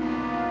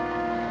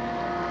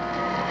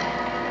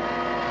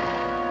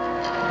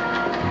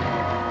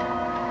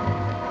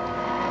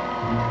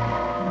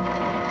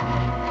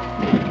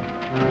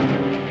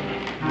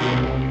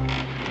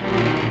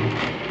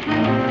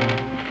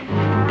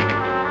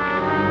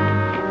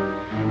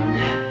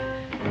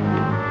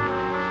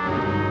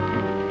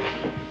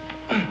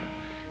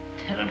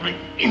 Terribly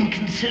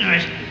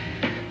inconsiderate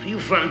for you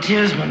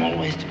frontiersmen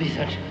always to be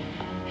such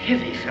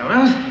heavy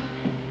fellows.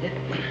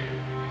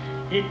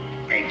 It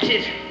makes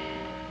it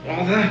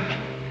rather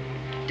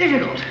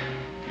difficult.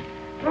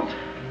 But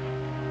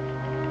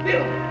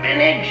we'll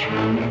manage.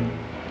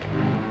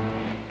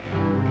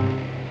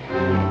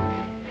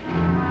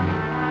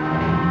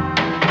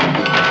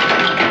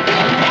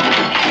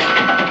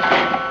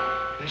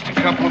 Just a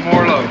couple of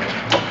more loads.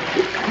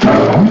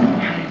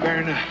 How you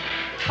bearing up?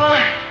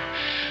 Fine.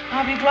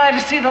 I'll be glad to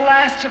see the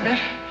last of it.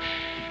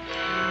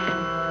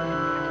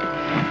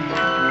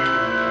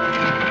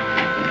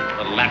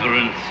 The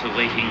labyrinths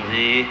awaiting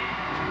thee,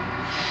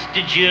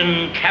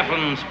 Stygian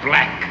caverns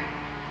black.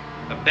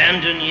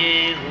 Abandon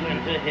ye who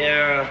enter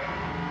here,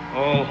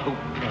 all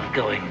hope of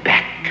going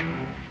back.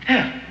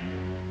 Yeah,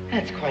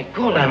 that's quite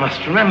good. I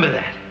must remember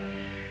that.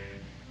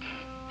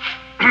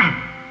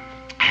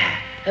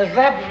 A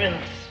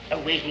labyrinth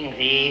awaiting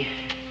thee.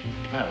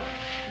 No,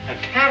 a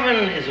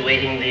cavern is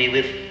awaiting thee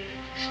with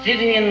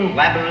Stygian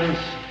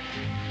labyrinths.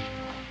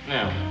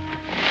 No,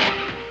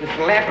 with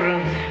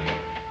labyrinth.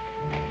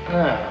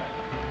 No.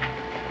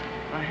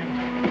 I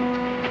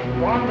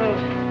have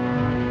wandered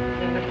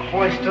in the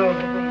cloisters of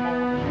the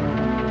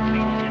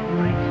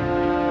more ancient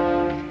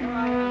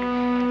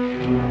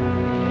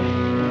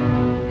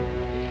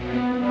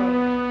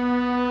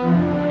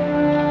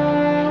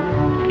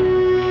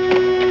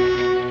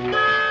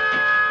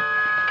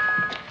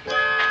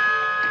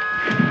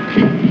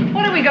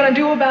What are we going to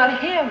do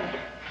about him?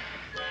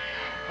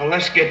 Well,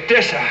 let's get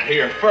this out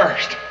here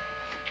first.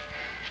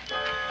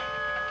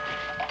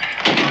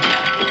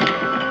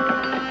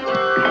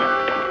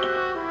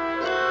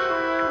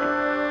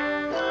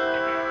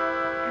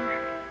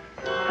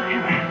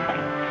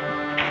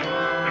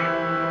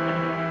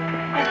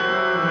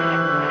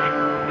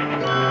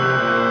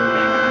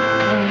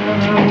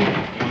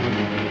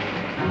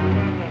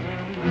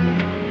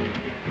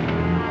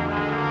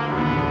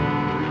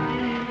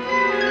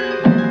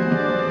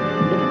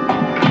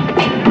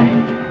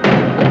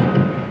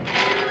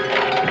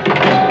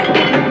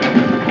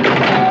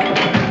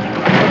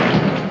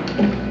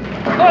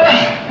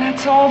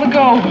 That's all the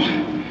gold.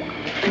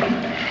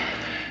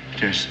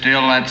 There's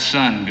still that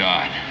sun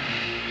god.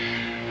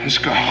 Let's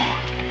go.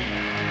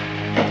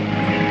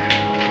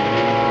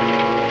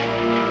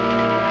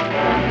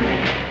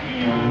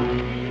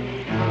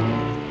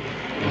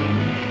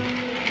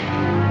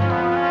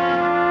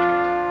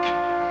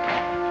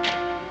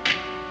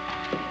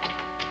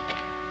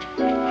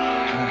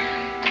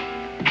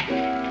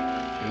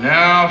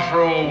 Now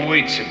for old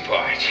Wheatsy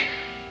Potch.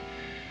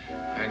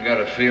 I got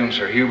a feeling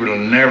Sir Hubert will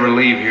never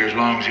leave here as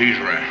long as he's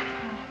around.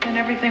 And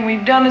everything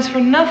we've done is for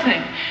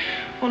nothing.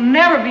 We'll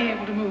never be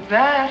able to move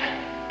that.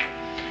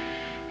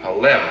 A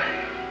lever.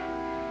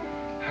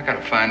 I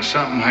gotta find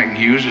something I can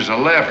use as a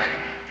lever.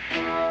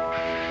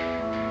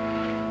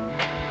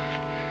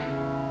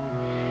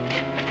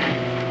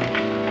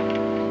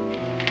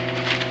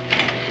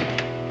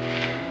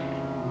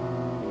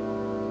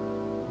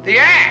 The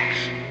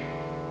axe.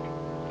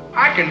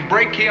 I can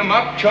break him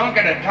up chunk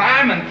at a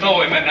time and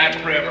throw him in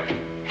that river.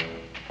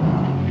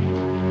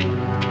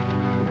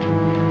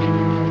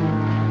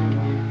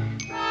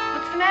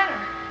 What's the matter?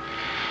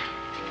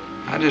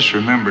 I just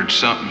remembered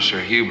something Sir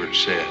Hubert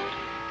said.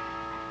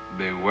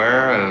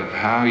 Beware of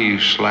how you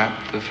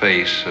slap the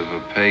face of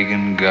a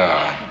pagan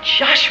god.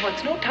 Joshua,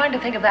 it's no time to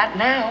think of that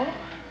now.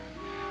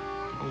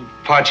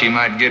 Potchy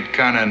might get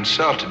kind of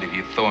insulted if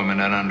you throw him in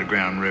that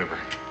underground river.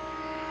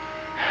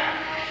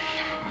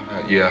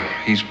 Yeah,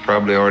 he's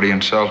probably already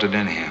insulted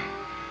anyhow.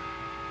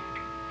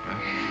 Well,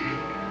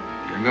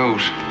 here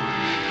goes.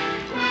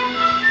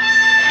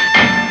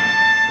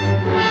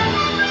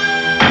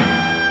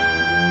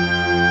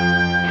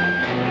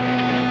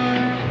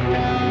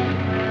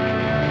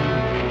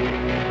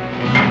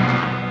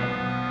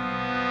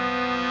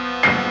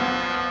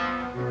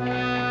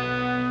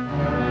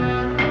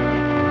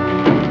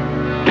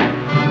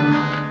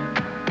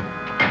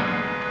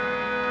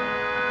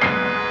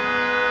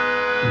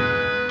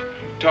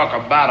 Talk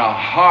about a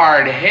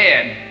hard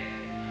head.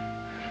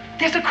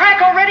 There's a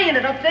crack already in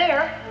it up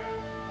there.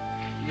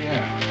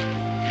 Yeah.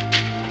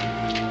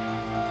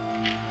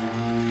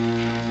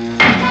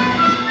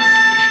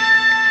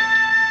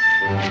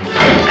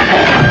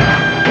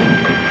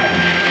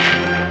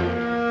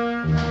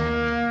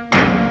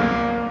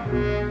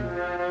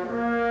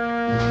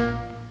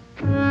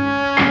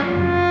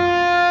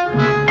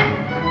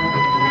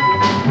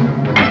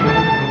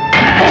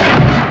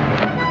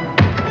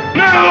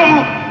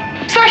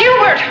 Sir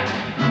Hubert!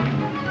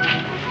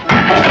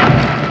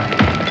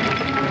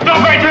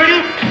 Stop, I tell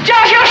you!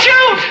 Josh, you'll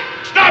shoot!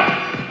 Stop!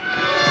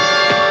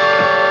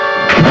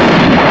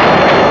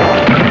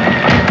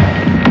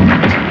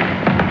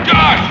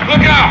 Josh,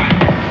 look out!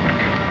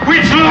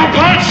 We slow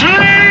punch!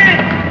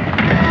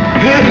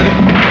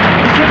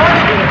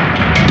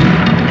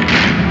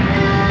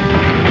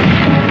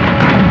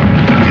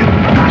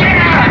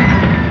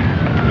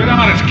 Get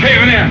on, it's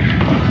caving in.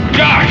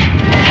 Josh!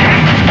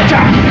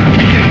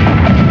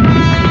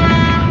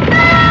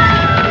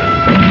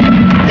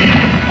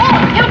 Oh,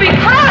 he'll be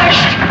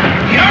crushed!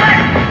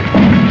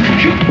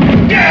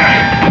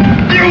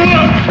 You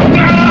will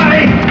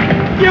die!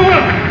 You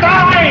will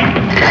die!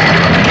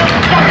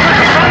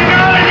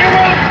 You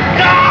will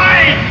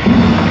die!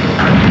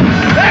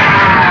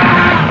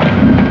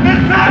 The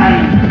sun!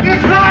 The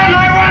sun!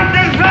 I want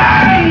the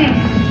sun!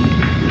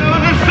 No,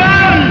 the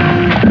sun!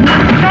 The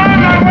sun!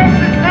 I want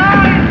the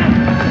sun!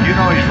 You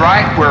know he's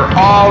right. We're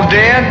all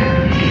dead.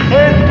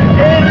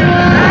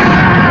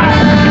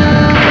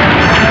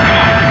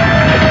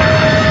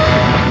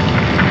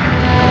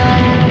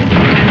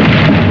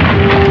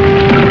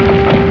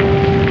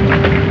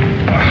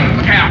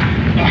 Look out.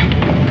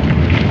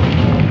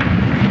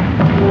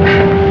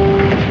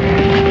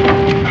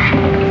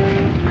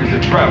 Where's the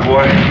trap,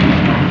 boy?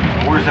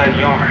 Where's that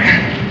yarn?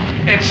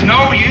 It's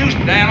no use,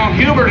 Daniel.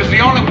 Hubert is the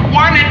only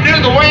one that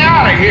knew the way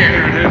out of here.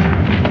 Here it is.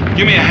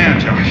 Give me a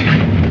hand, Josh.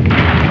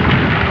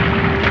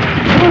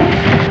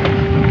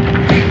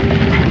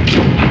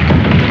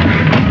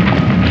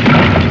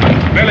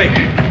 Billy,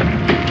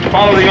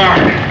 follow the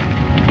yarn.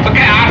 Look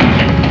out.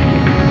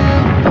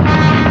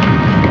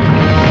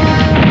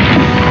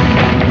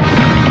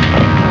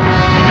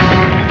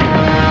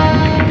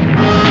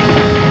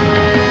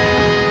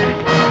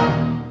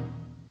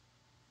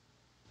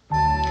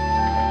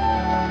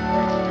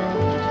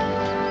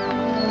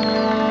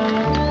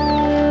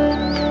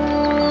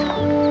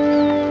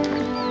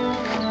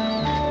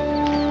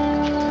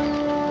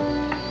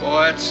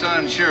 Boy, that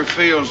sun sure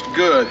feels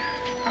good.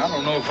 I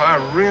don't know if I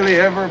really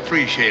ever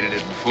appreciated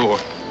it before.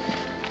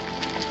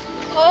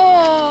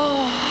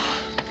 Oh,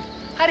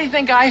 how do you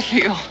think I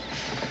feel?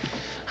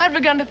 I'd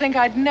begun to think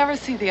I'd never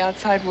see the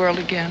outside world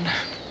again.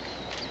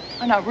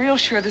 I'm not real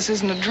sure this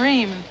isn't a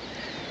dream.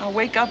 I'll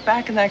wake up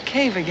back in that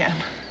cave again.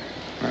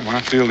 Well, I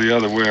feel the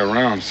other way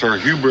around. Sir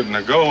Hubert and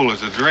the goal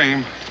is a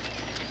dream.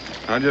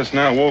 I just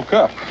now woke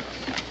up.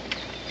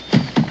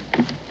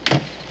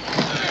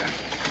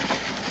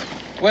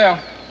 Well,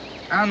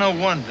 I know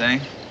one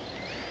thing.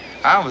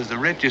 I was the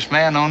richest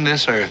man on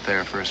this earth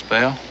there for a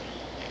spell.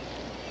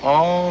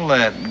 All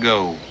let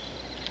go.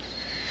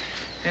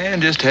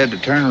 And just had to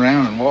turn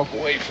around and walk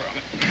away from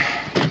it.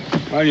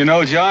 Well, you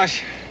know,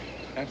 Josh,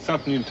 that's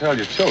something you can tell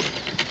your children.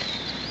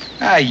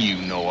 Ah, you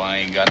know I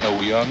ain't got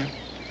no younger.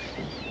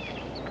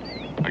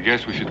 I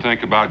guess we should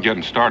think about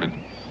getting started.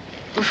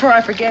 Before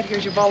I forget,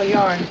 here's your ball of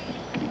yarn.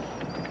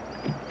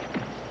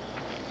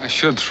 I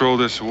should throw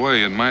this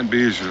away. It might be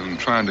easier than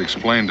trying to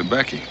explain to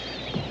Becky.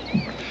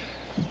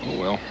 Oh,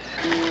 well.